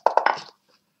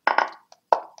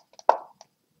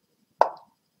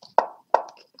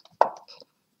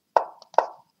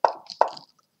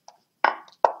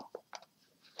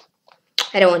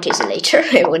 I don't want isolator.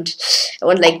 I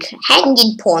want like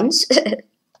hanging pawns.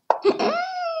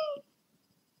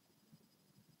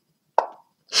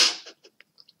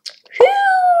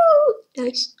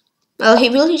 Nice. Well, he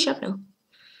will reach up now.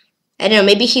 I don't know.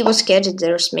 Maybe he was scared that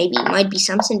there's might be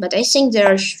something, but I think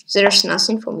there's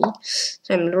nothing for me.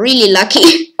 So I'm really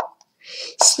lucky.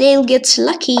 Snail gets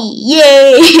lucky.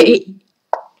 Yay!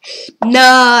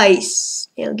 Nice.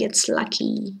 Snail gets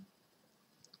lucky.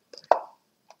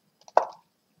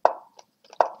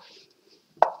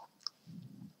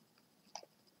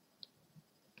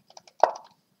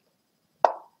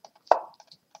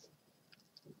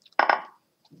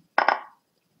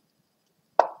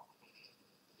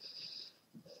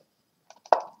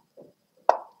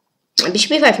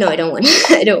 Bishop b5, no, I don't want.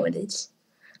 I don't want this.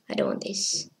 I don't want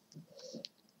this.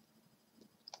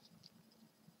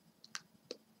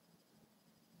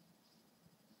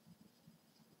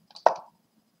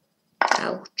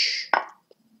 Ouch.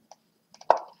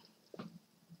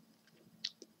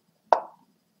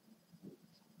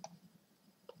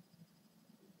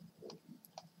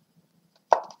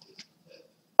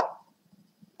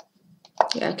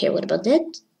 Yeah, okay, what about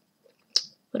that?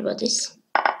 What about this?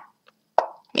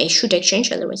 I should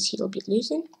exchange, otherwise he will be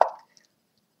losing.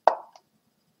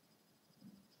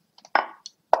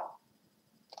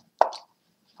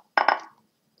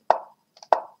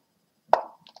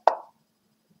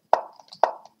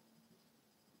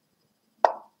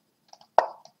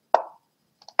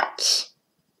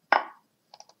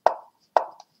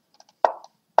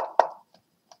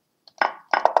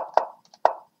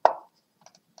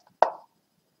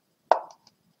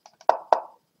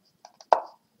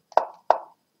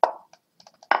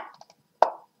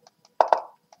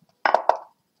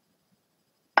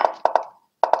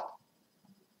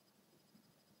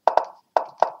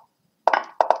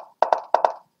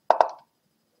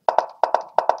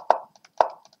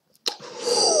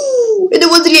 And the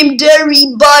one named Derry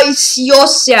Bas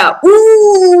Yossa.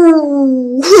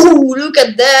 Ooh, look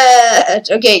at that.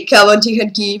 Okay, come on,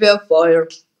 Tykhon, keep your fire.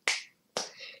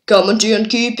 Come on, Tykhon,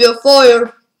 keep your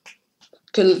fire.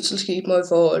 Okay, let's keep my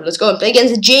fire. Let's go and play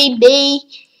against JB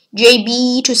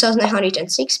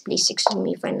 2906. Please excuse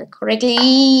me if I not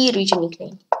correctly read your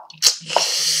nickname.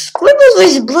 Why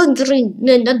was I blundering?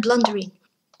 No, not blundering.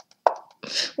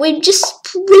 Wait, just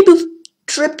pre-move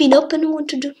tripping up and I want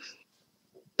to do.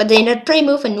 But then not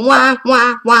pre-move and wah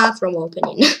wah wah from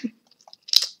opening.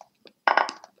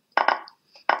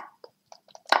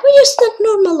 We just not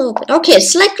normal open. Okay,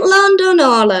 select London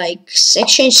or like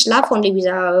exchange slap only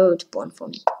without pawn for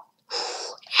me.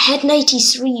 Head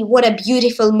 93. What a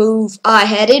beautiful move. I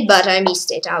had it, but I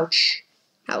missed it. Ouch.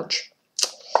 Ouch.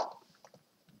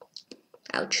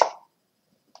 Ouch.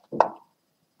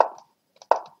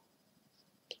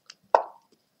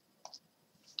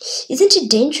 Isn't it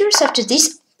dangerous after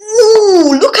this?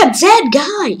 Ooh, look at that,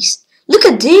 guys. Look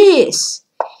at this.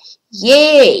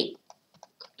 Yay.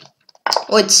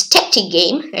 Oh, it's tactic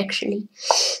game, actually.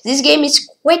 This game is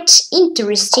quite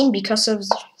interesting because of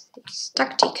its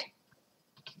tactic.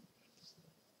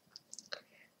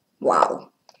 Wow.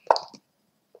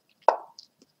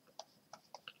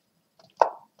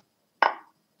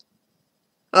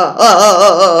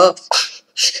 Oh.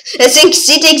 I think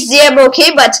C takes the M,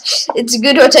 okay, but it's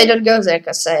good what I don't go there,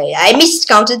 because I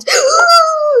miscounted.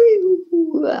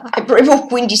 I provoked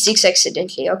Queen D6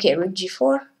 accidentally. Okay, Rook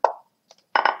G4.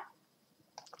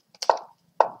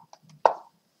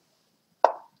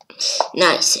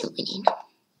 Nice, I'm winning.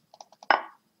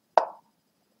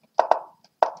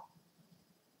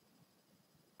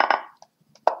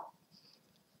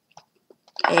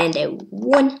 And I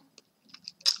won.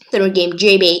 Third game,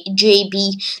 JB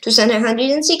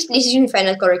 2106. Please use your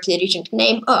final correctly written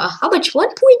name. How much? 1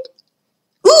 point?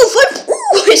 Ooh, 5.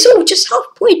 Ooh, I saw just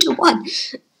half point to 1.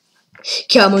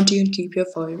 Come on, and keep your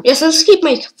fire. Yes, I'll keep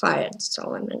my fire.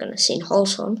 So I'm not gonna sing whole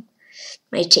song.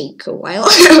 Might take a while.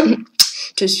 I'm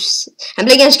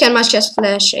playing against Grandmaster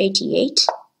Flash 88.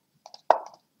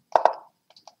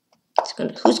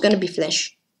 Who's gonna be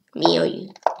Flash? Me or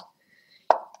you?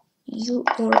 You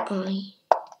or I?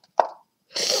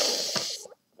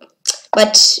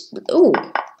 But ooh,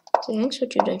 thanks for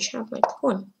you don't have my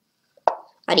pawn.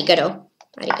 Arigato.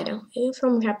 Arigato. Are you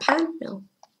from Japan? No.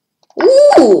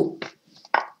 Ooh!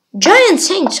 Giant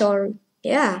thanks, or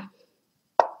yeah.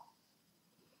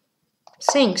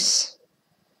 Thanks.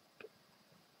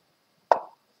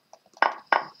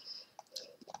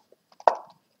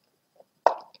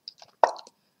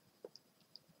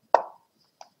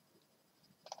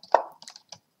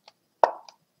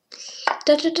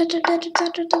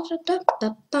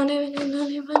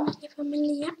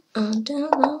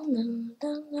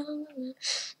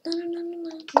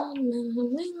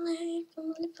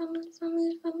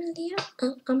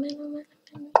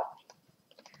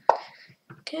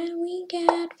 Can we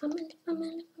get family?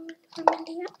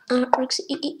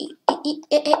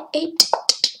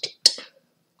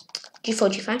 G4,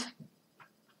 G5.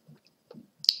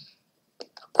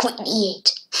 Queen E8.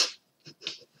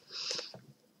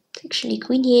 Actually,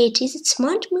 Queen E8, is it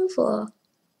smart move or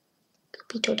could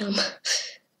be too dumb?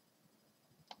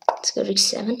 Let's go Rook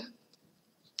 7.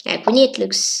 Yeah, Queen E8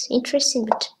 looks interesting,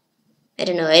 but I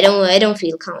don't know. I don't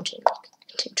feel counting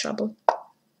into trouble.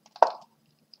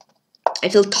 I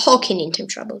feel talking into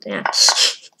trouble. Yeah.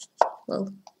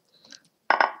 Well.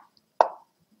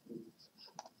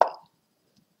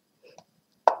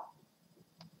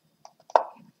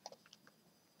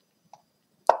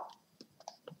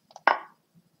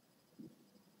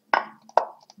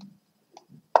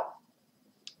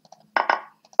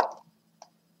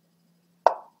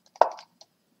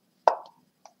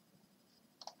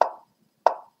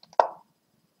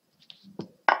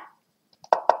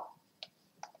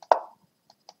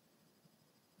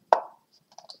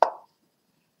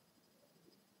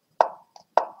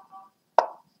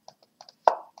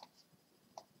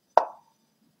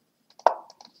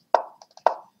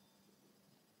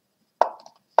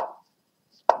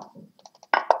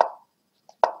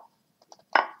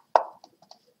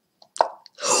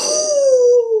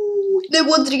 They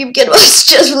wondering if Ken was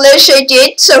just Flash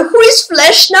 88. So who is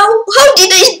Flash now? How did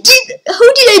I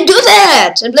do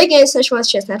that? I'm playing against National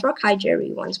Chess Network. Hi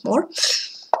Jerry once more.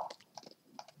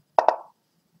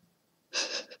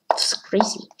 It's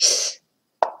crazy.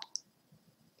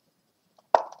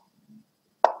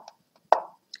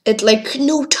 At like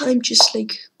no time, just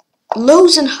like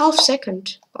lows in half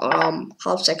second.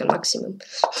 Half second maximum.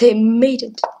 They made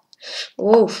it.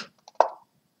 Whoa.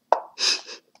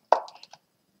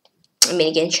 I mean,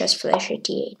 again, chess Flash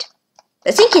 88.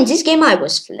 I think in this game I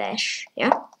was Flash,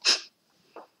 yeah?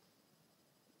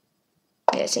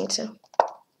 Yeah, I think so.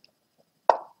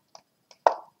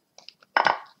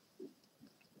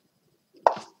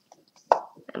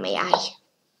 My eye.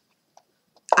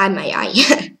 I'm my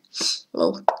eye.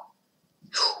 Lol.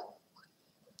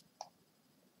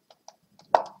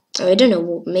 Oh, I don't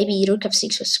know, maybe Rook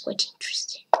f6 was quite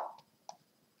interesting.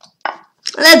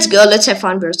 Let's go, let's have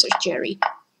fun versus Jerry.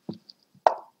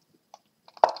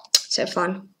 Let's have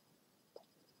fun.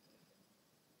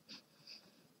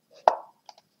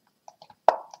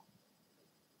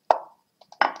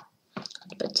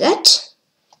 But that.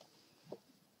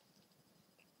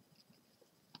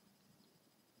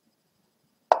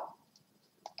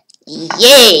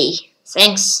 Yay!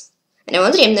 Thanks. And I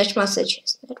wonder if there's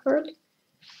messages network.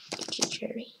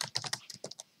 Jerry.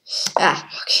 Ah,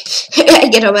 okay. I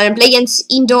get over and play against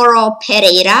Indoro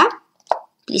Pereira.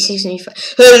 Please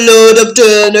 65. Hello, top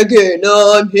 10 again.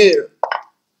 I'm here.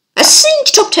 I think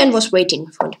top 10 was waiting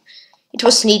for it. It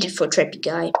was needed for Trappy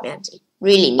Guy, man. They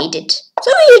really needed.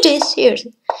 So here it is. Here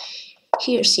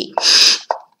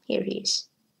he is.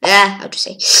 Ah, how to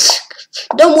say?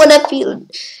 Don't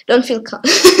feel calm.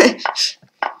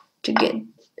 To get.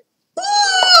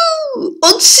 Ooh,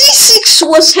 on C6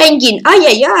 was hanging. Ay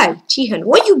ay ay. Tykhon,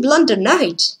 why you blunder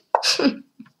knight?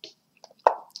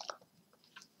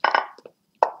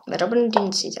 But opponent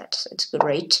didn't see that. It's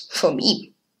great for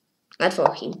me, not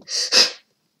for him.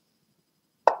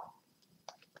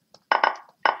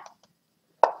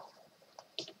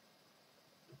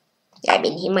 I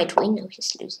mean, he might win. No,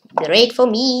 he's losing. Great for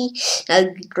me.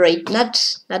 Great,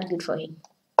 not good for him.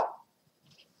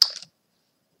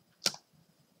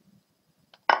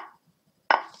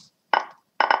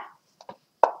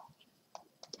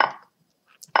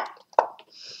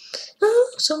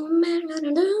 Oh, so what am I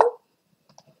gonna do?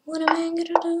 What am I gonna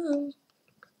do?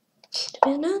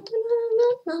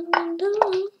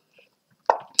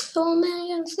 So what am I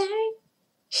gonna say?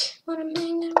 What am I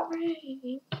gonna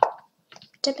bring?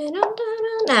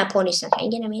 Nah, pony's not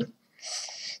hanging, I mean.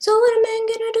 So what am I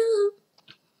gonna do?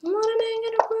 What am I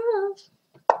gonna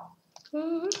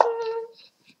prove?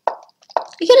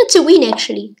 We got to win,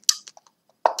 actually.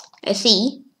 I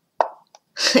see.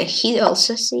 He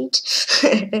also see it.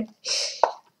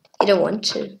 He don't want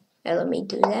to allow me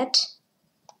to do that.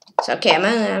 So okay,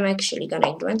 I'm actually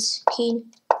gonna advance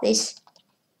king this.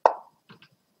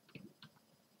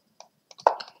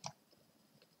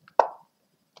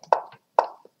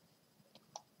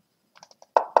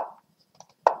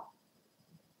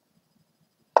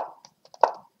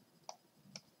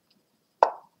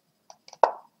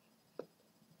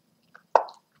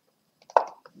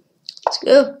 Let's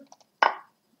go.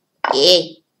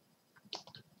 Yay.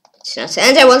 It's not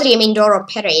sense. I want to name Indoro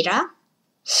Pereira.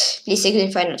 Please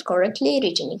signify not correctly.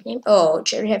 Reach a nickname. Oh,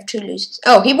 Jerry have 2 losses.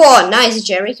 Oh, he won. Nice,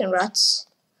 Jerry. Congrats.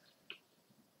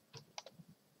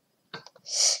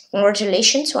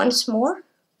 Congratulations once more.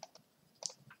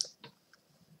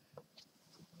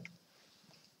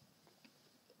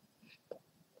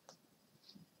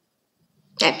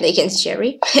 I play against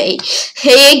Jerry. Hey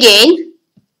again.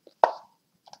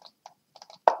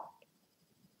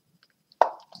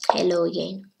 Hello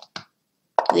again.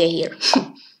 We're here.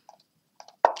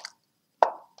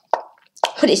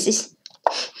 What is this?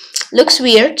 Looks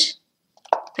weird.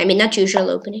 I mean, not usual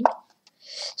opening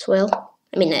as well.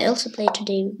 I mean, I also play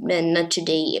today. Not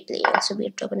today. I play also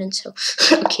weird opening. So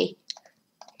okay.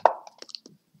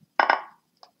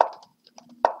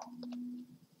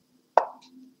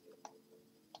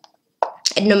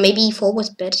 I don't know. Maybe e4 was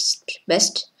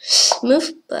best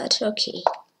move, but okay.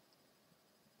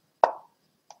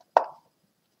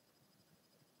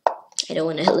 I don't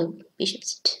want to hello bishop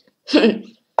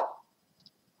c2.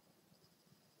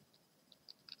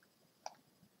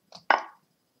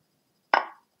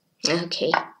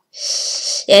 Okay.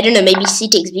 Yeah, I don't know. Maybe c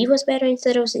takes b was better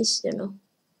instead of this. I don't know.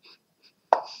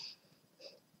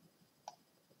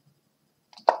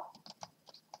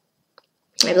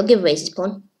 I will give away this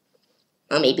pawn.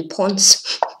 Or maybe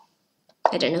pawns.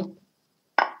 I don't know.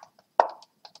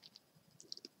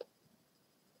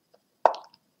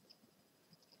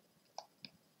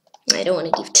 I don't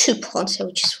want to give 2 pawns. I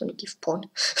just want to give pawn.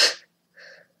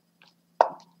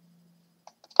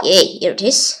 Yay, here it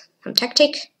is. Some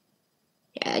tactic.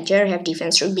 Yeah, Jerry have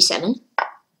defense rook b7.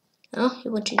 Oh,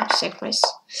 you want to sacrifice.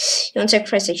 You want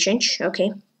sacrifice exchange?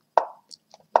 Okay.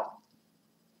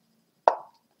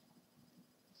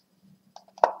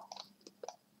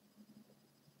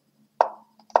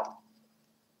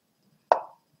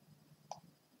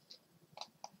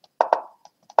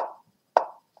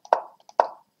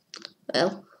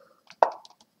 Well,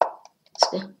 let's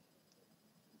go.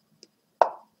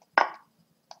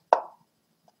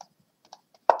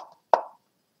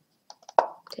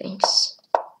 Thanks.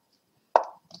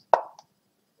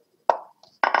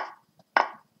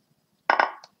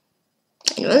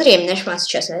 Another International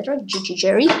Grandmaster, GG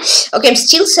Jerry. Okay, I'm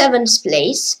still 7th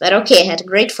place, but okay, I had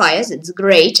great fires. It's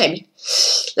great. I mean,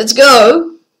 let's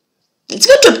go. Let's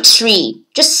go top 3.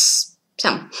 Just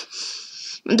some.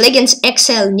 I'm playing against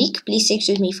XL Nick. Please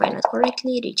excuse me if I not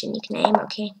correctly. Reach a nickname.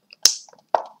 Okay.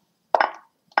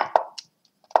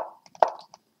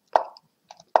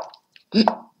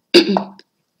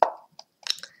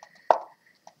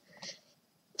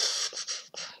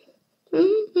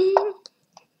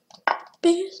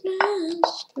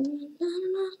 Business.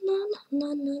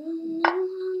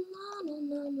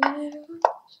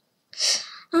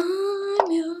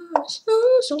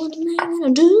 So what am I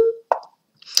gonna do?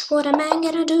 What am I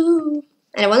gonna do?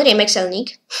 And I wonder if makes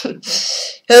Nick.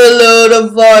 Hello,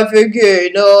 the 5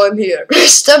 again. Now I'm here.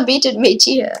 Stop beating me,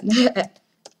 Tykhon.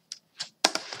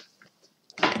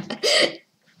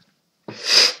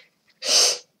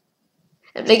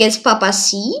 I play against Papa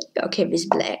C. Okay, with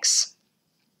blacks.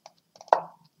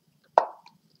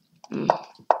 Why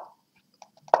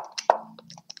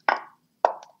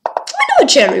not,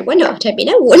 Cherry? Why not? I mean,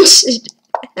 I wanted.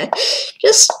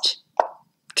 Just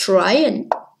try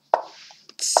and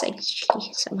it's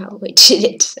actually somehow I did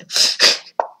it. So.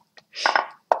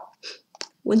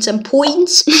 Want some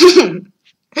points?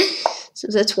 So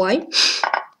that's why.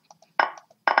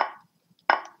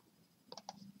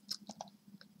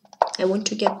 I want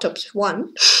to get top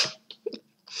 1.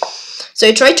 So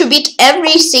I try to beat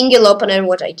every single opponent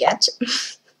what I get.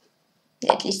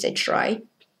 At least I try.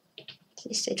 At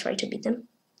least I try to beat them.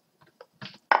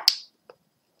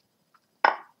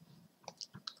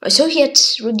 I saw he had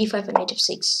rook d5 and knight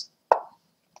f6.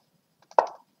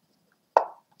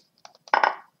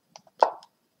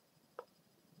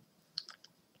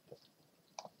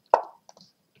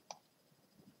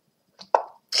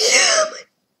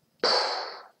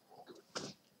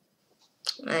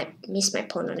 I missed my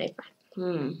pawn on it.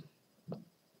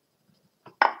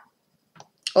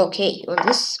 Okay, on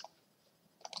this.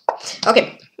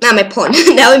 Okay, now my pawn.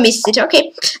 Now I missed it.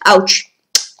 Okay. Ouch.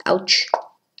 Ouch.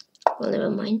 Well, never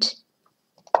mind.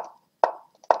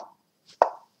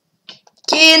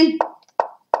 King.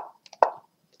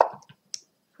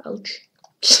 Ouch.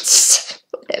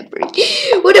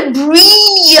 What a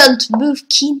brilliant move.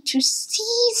 King to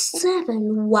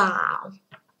c7. Wow.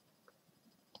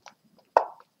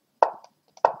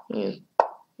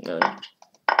 No.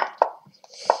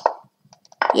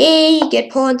 Yay, get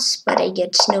pawns, but I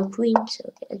get no queen,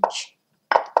 so edge.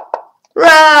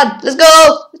 Run! Let's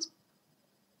go!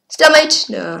 Stalemate!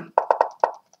 No.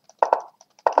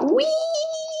 Whee!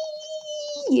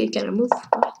 You gotta move.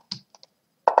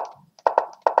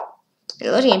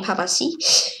 Hello again, Papa C.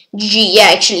 GG,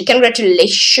 yeah, actually,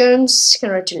 congratulations.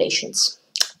 Congratulations.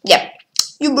 Yeah.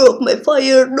 You broke my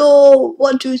fire. No.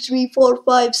 1, 2, 3, 4,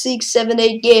 5, 6, 7,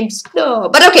 8 games. No.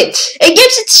 But okay. 8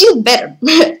 games, it's still better.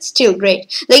 It's still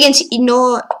great. Like against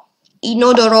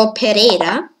Inodoro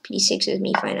Pereira. Please excuse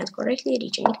me if I not correctly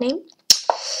reach a nickname.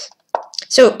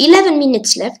 So 11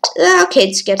 minutes left. Okay,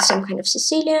 let's get some kind of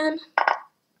Sicilian.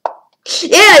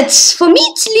 Yeah, it's for me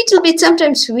it's a little bit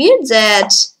sometimes weird that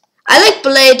I like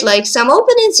played like some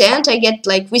opponents and I get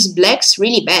like with blacks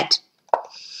really bad.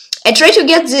 I try to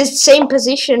get the same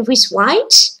position with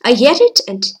white. I get it,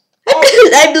 and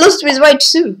I'm lost with white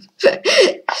too.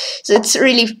 So it's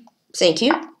really, thank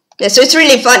you. Yeah, so it's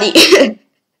really funny.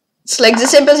 It's like the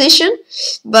same position,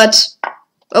 but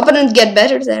opponents get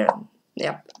better there.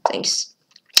 Yeah, thanks.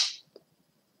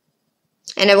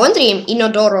 And I wonder if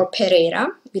Inodoro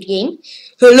Pereira, good game.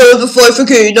 Hello, the 5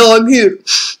 again. Now I'm here.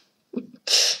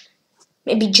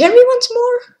 Maybe Jeremy once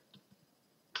more.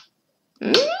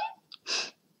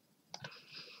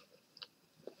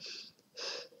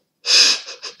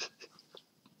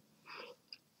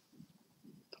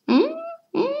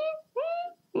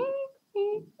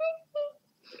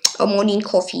 Oh, morning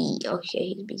coffee.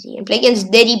 Okay, he's busy. And play against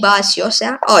Daddy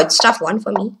Basiosa. Oh, it's tough one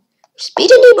for me. Just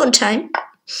beating him on time.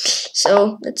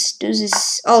 So let's do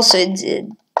this. Also, it's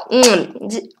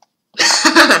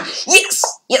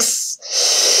yes,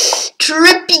 yes.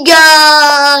 Trippy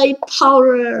guy,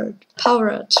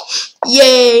 powered.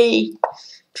 Yay!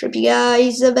 Trippy guy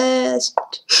is the best.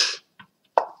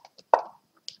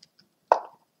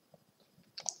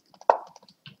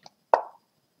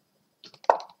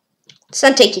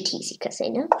 So take it easy, cause I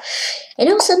know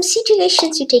some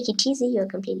situations you take it easy, you're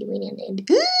completely winning, and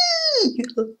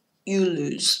you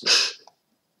lose.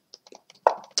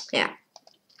 Yeah,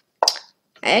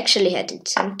 I actually had it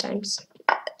sometimes,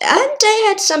 and I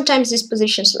had sometimes these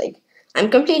positions like I'm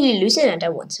completely losing and I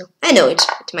won. So I know it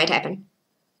might happen.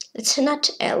 Let's not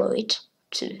allow it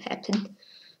to happen.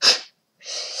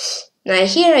 Now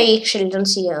here I actually don't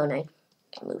see how I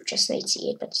can move just knight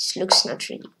c8, but this looks not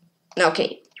really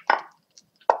okay.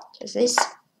 Just this.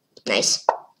 Nice.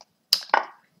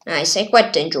 Nice. I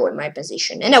quite enjoy my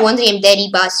position. And I wonder if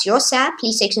Daddy Basiosa,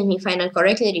 please excuse me if I not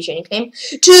correctly reach your nickname.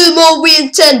 2 more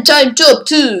wins and I'm top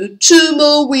 2. 2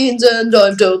 more wins and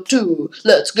I'm top 2.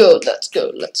 Let's go, let's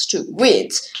go, let's 2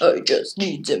 wins. I just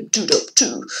need them to top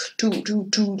 2.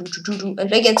 2.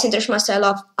 And against International Grandmaster, I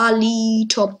love Ali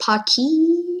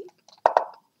Topaki.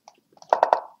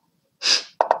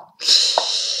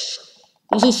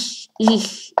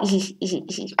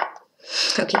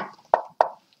 Okay.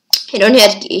 He don't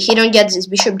get this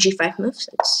bishop g5 move,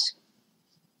 so it's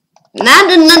Nah.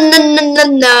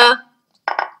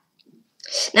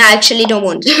 Nah, I actually don't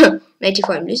want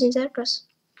 94. I'm losing that because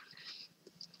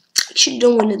I actually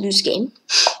don't want to lose game.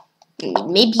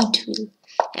 Maybe it will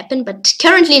happen, but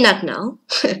currently not now.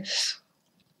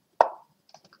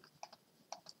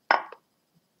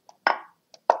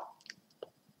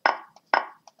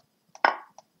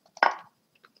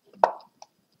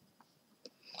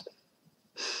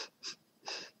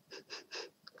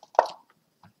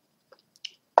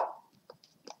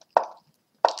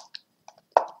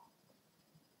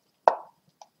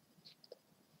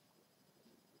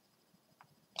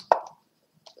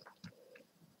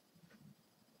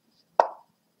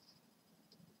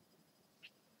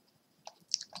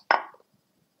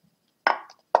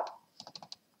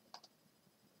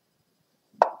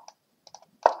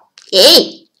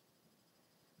 Hey!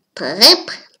 Prep.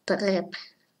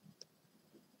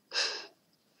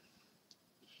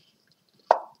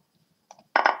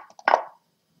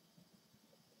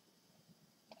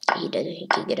 He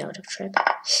can get out of trap.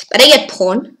 But I get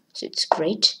pawn, so it's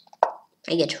great.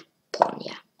 I get pawn,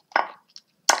 yeah.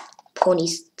 Pawn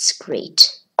is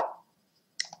great.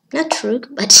 Not rook,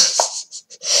 but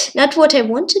not what I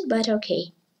wanted, but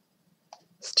okay.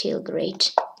 Still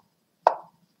great.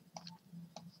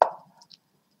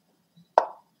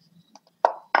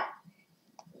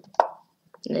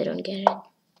 I don't get it.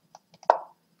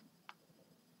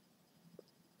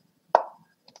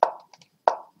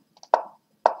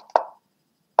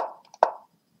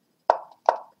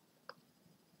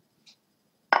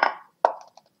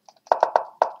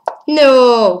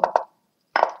 No!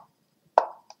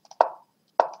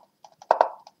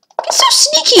 He's so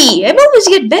sneaky! I always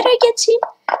get better against him,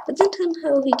 but then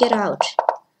somehow he get out.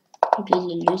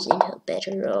 Completely losing her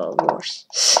better or worse.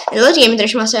 In the last game,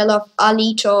 International Grandmaster, I love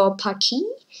Alito Paki.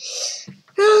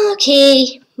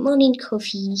 Okay, morning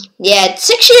coffee. Yeah, it's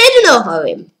actually, I don't know how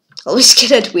I'm always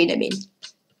cannot win, I mean.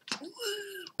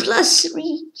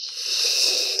 +3.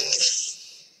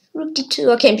 Rook d2.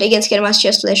 Okay, I'm playing against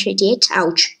Grandmaster /88.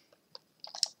 Ouch.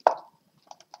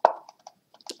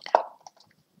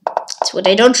 That's what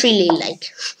I don't really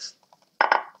like.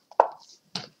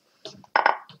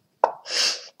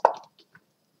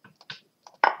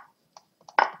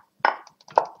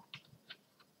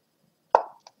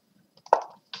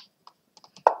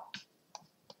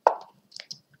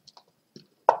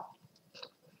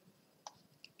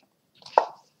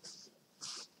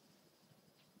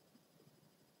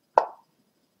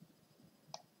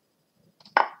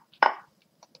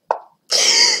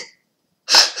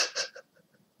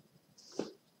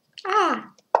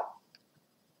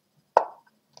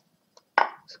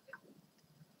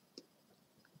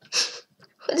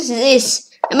 What is this?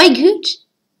 Am I good?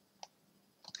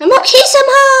 I'm okay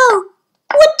somehow!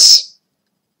 What?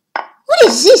 What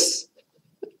is this?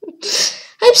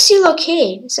 I'm still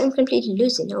okay, so I'm completely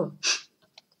losing. No.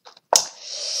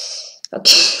 Okay,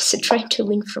 so trying to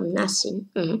win from nothing.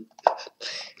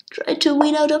 Try to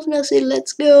win out of nothing,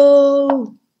 let's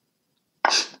go!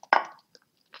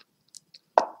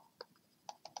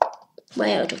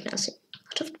 Why out of nothing?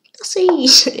 Out of nothing!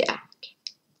 Yeah.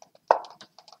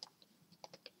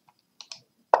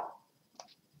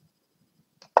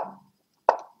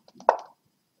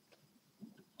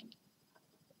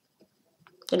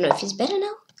 Don't know if it's better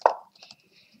now.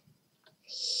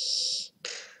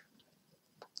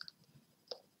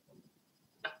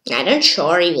 I'm not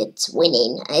sure if it's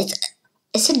winning. I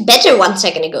said better 1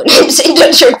 second ago. I'm saying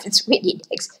not sure if it's winning.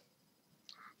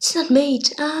 It's not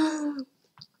mate.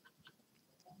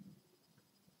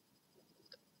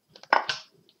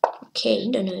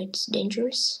 Okay, don't know. It's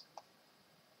dangerous.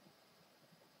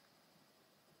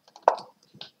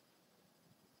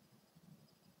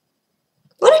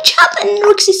 What a chop and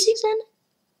rook c6 then.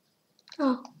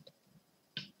 Oh.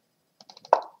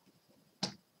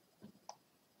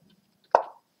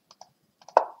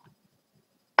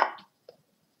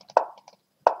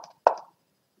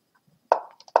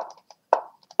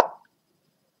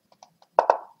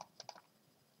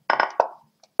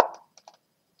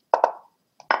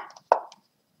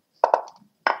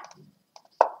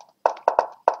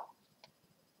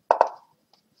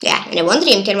 Yeah, and I wonder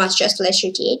if Ken was just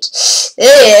 /88.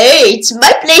 Hey, it's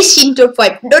my place in top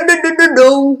 5.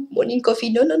 No. Morning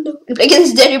coffee, no. I'm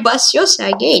against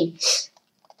Deribassiosa again.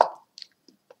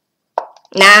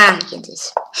 Nah, get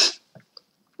this.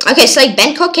 Okay, it's like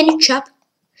Benko, can you chop?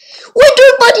 Why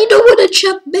nobody don't want to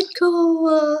chop Benko?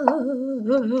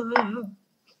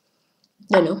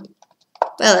 No.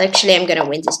 Well, actually, I'm gonna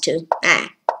win this too.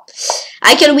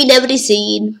 I can win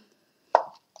everything.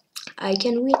 I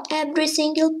can win every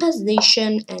single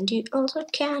position, and you also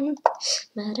can.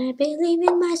 But I believe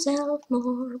in myself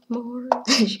more.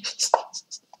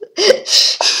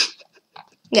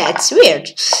 Yeah, it's weird.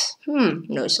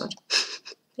 No, it's not.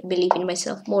 I believe in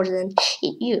myself more than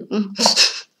in you.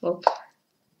 Well.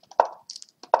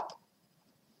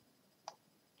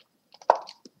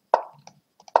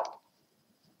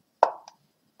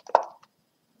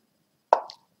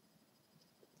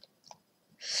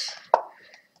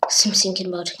 I'm thinking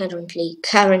about currently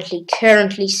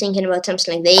thinking about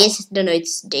something like this. Don't know,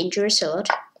 it's dangerous a lot.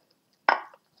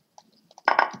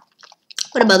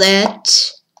 What about that?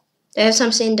 Do I have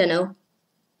something? Don't know.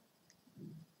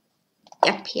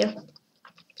 Yep, here.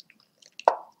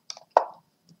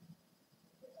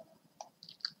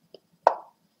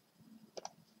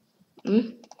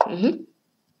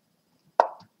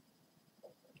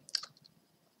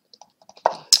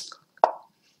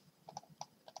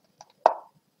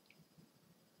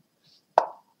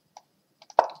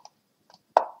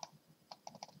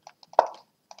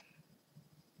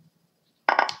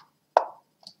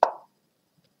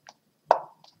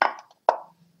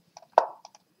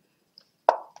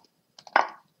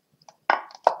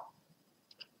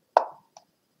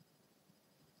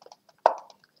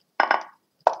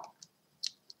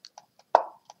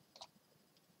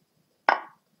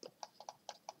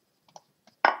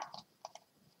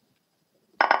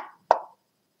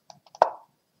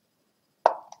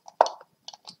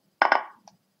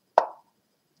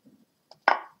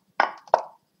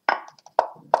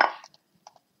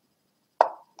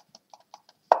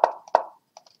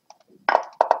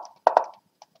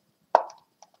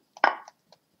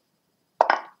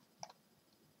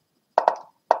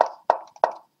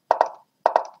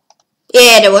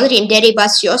 Yeah, the one in Daddy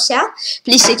Basiosa.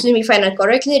 Please excuse me if I not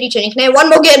correctly. Returning now. One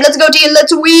more game. Let's go, team.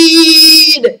 Let's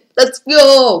win. Let's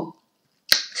go.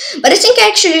 But I think I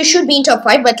actually should be in top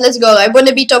 5. But let's go. I want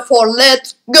to be top 4.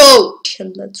 Let's go.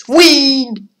 Let's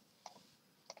win.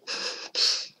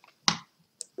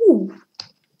 Ooh.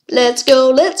 Let's go.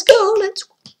 Let's go. Let's.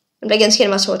 I'm against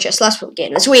Grandmaster Chess. Last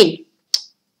game. Let's win.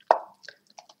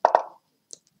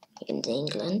 In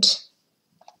England.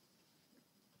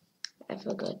 I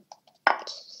forgot.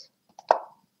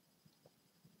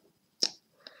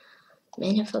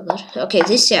 Man, I forgot. Okay,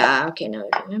 this, yeah, okay, now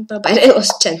I remember, but it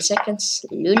was 10 seconds.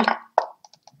 Lul.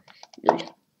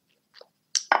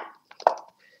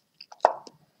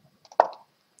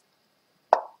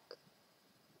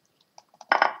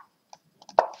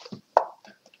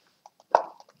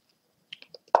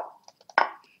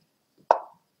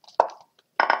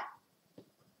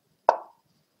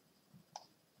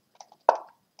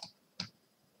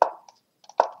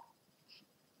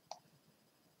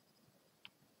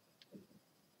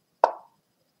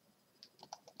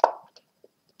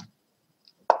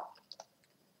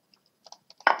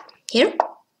 Here.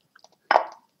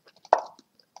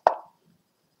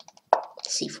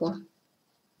 C4.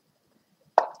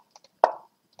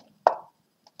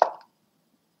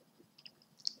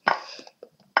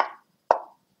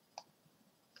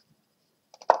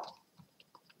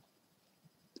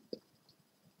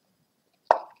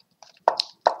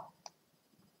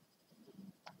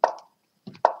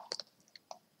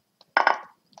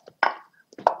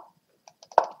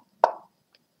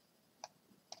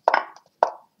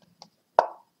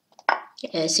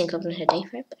 I think I'm gonna hit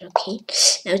A5, but okay.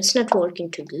 Now it's not working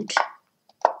too good.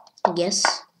 I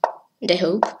guess. And I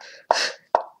hope.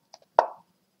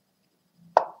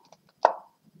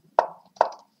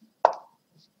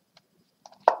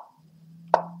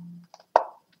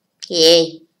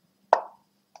 Yay.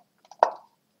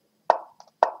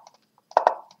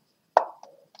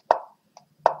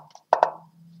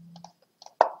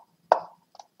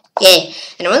 Yeah,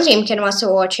 and one team can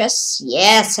also watch us.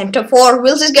 Yes, I'm top 4.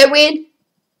 Will this guy win?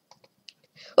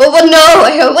 Oh, but no,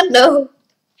 I hope no.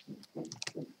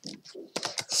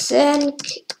 Thank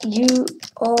you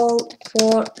all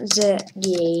for the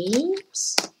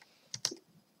games.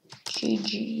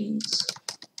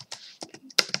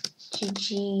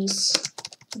 GG's.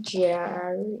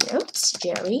 Jerry. Oops,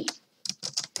 Jerry.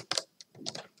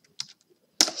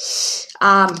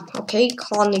 Okay,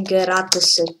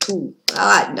 Congratis 2.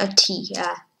 Not T,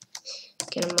 yeah.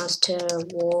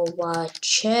 Grandmaster War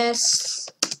Chess.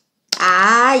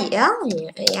 Yeah.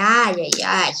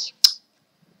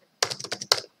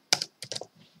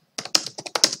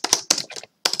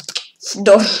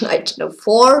 Dark Knight no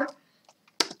 4.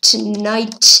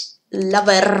 Tonight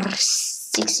Lover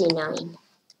 69.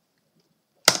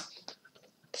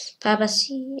 Papa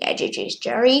C. Yeah, GG's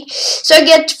Jerry. So I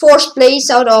get 4th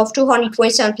place out of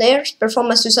 227 players.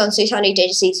 Performance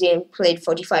 2686. Game played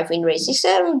 45. Win rate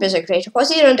 67. Basic rate was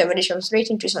 0. Evolution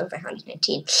rating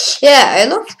 2519. Yeah, I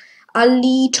love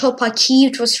Ali Topaki.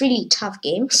 It was really tough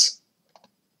games.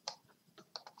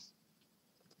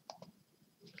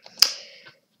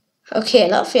 Okay, I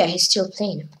love. Yeah, he's still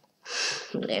playing.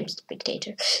 I'm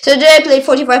spectator. So today I played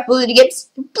 45 bullet games.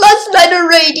 Plus 9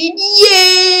 rating.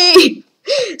 Yay!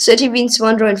 30 wins,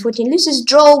 1 draw, and 14 loses.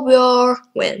 Draw, we are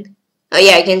win. Oh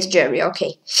yeah, against Jerry.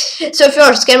 Okay. So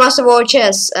first, Grandmaster War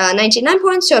Chess, 99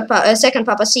 points. Second,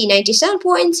 Papa C, 97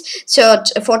 points. Third,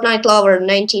 Fortnite Lover,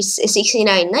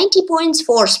 69, 90 points.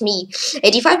 Fourth, me,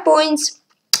 85 points.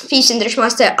 Fifth, International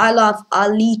Grandmaster, I love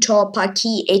Alito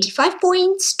Paki, 85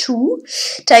 points. 2.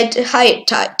 High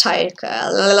tie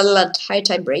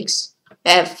breaks. I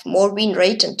have more win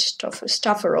rate and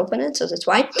tougher opponents, so that's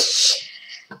why.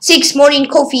 6, Maureen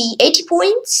Coffee, 80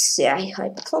 points. Yeah, high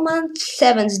performance.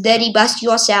 7th, Daddy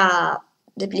Bastiosa,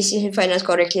 the PlayStation Finance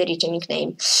correctly written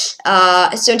nickname.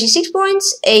 76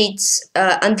 points. 8th,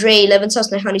 Andre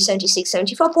 11,976,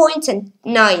 74 points. And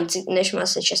 9th, International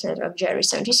Master Chess Network Jerry,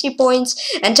 73 points.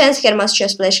 And 10th, Grandmaster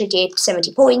Chess Flash 88,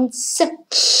 70 points.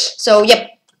 So, yep.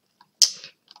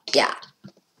 Yeah.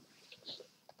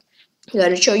 I'm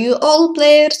gonna show you all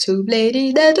players who played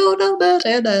in the tournament,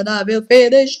 and then I will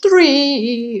finish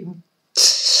stream.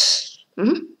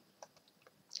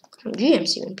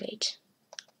 GM's even played.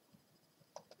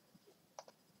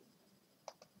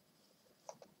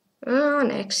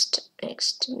 Next.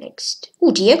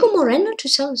 Ooh, Diego Moreno,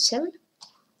 2007.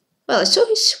 Well, I saw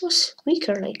he was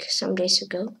weaker like some days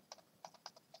ago.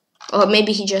 Or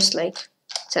maybe he just like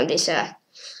some days. I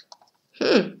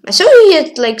saw he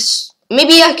had like.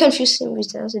 Maybe I confused him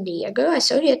with the other Diego. I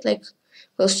saw he had like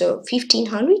close to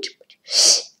 1,500.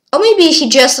 Or maybe he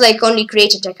just like only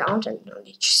created an account and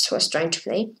only just was trying to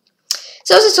play.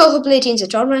 So that's all who played in the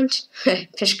tournament.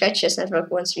 Peshka Chess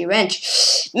Network wants revenge.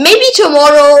 Maybe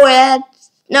tomorrow at...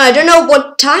 No, I don't know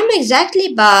what time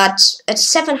exactly, but at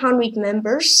 700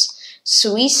 members,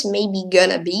 Swiss maybe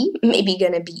gonna be. I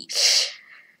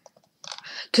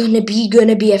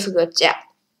forgot, yeah.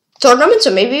 Tournament, so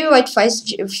maybe we might face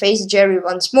Jerry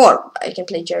once more. I can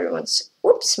play Jerry once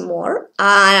more.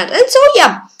 And so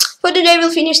yeah, for today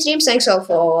we'll finish stream. Thanks all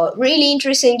for really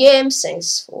interesting games.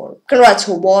 Thanks for congrats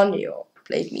who won. You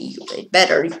played me, you played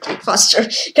better, you played faster.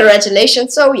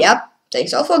 Congratulations. So yeah,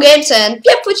 thanks all for games, and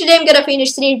yeah, for today I'm gonna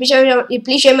finish stream. Please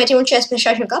share my team on chess,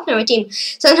 special cup. Now my team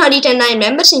 709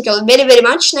 members. Thank you all very very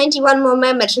much. 91 more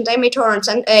members, and I made torrents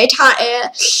and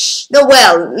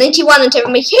 91 and I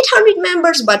make 800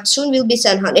 members, but soon will be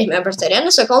 700 members.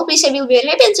 So call please, I will be very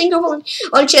happy, and thank you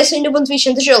all chess in the bond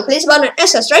vision the show. Please button and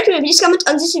subscribe to me. Please comment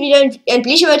on this video and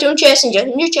please share my team on chess. Enjoy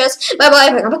new chess. Bye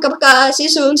bye. See you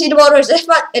soon. See you tomorrow. That's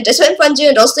fun. And that's fun.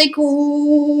 And stay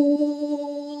cool.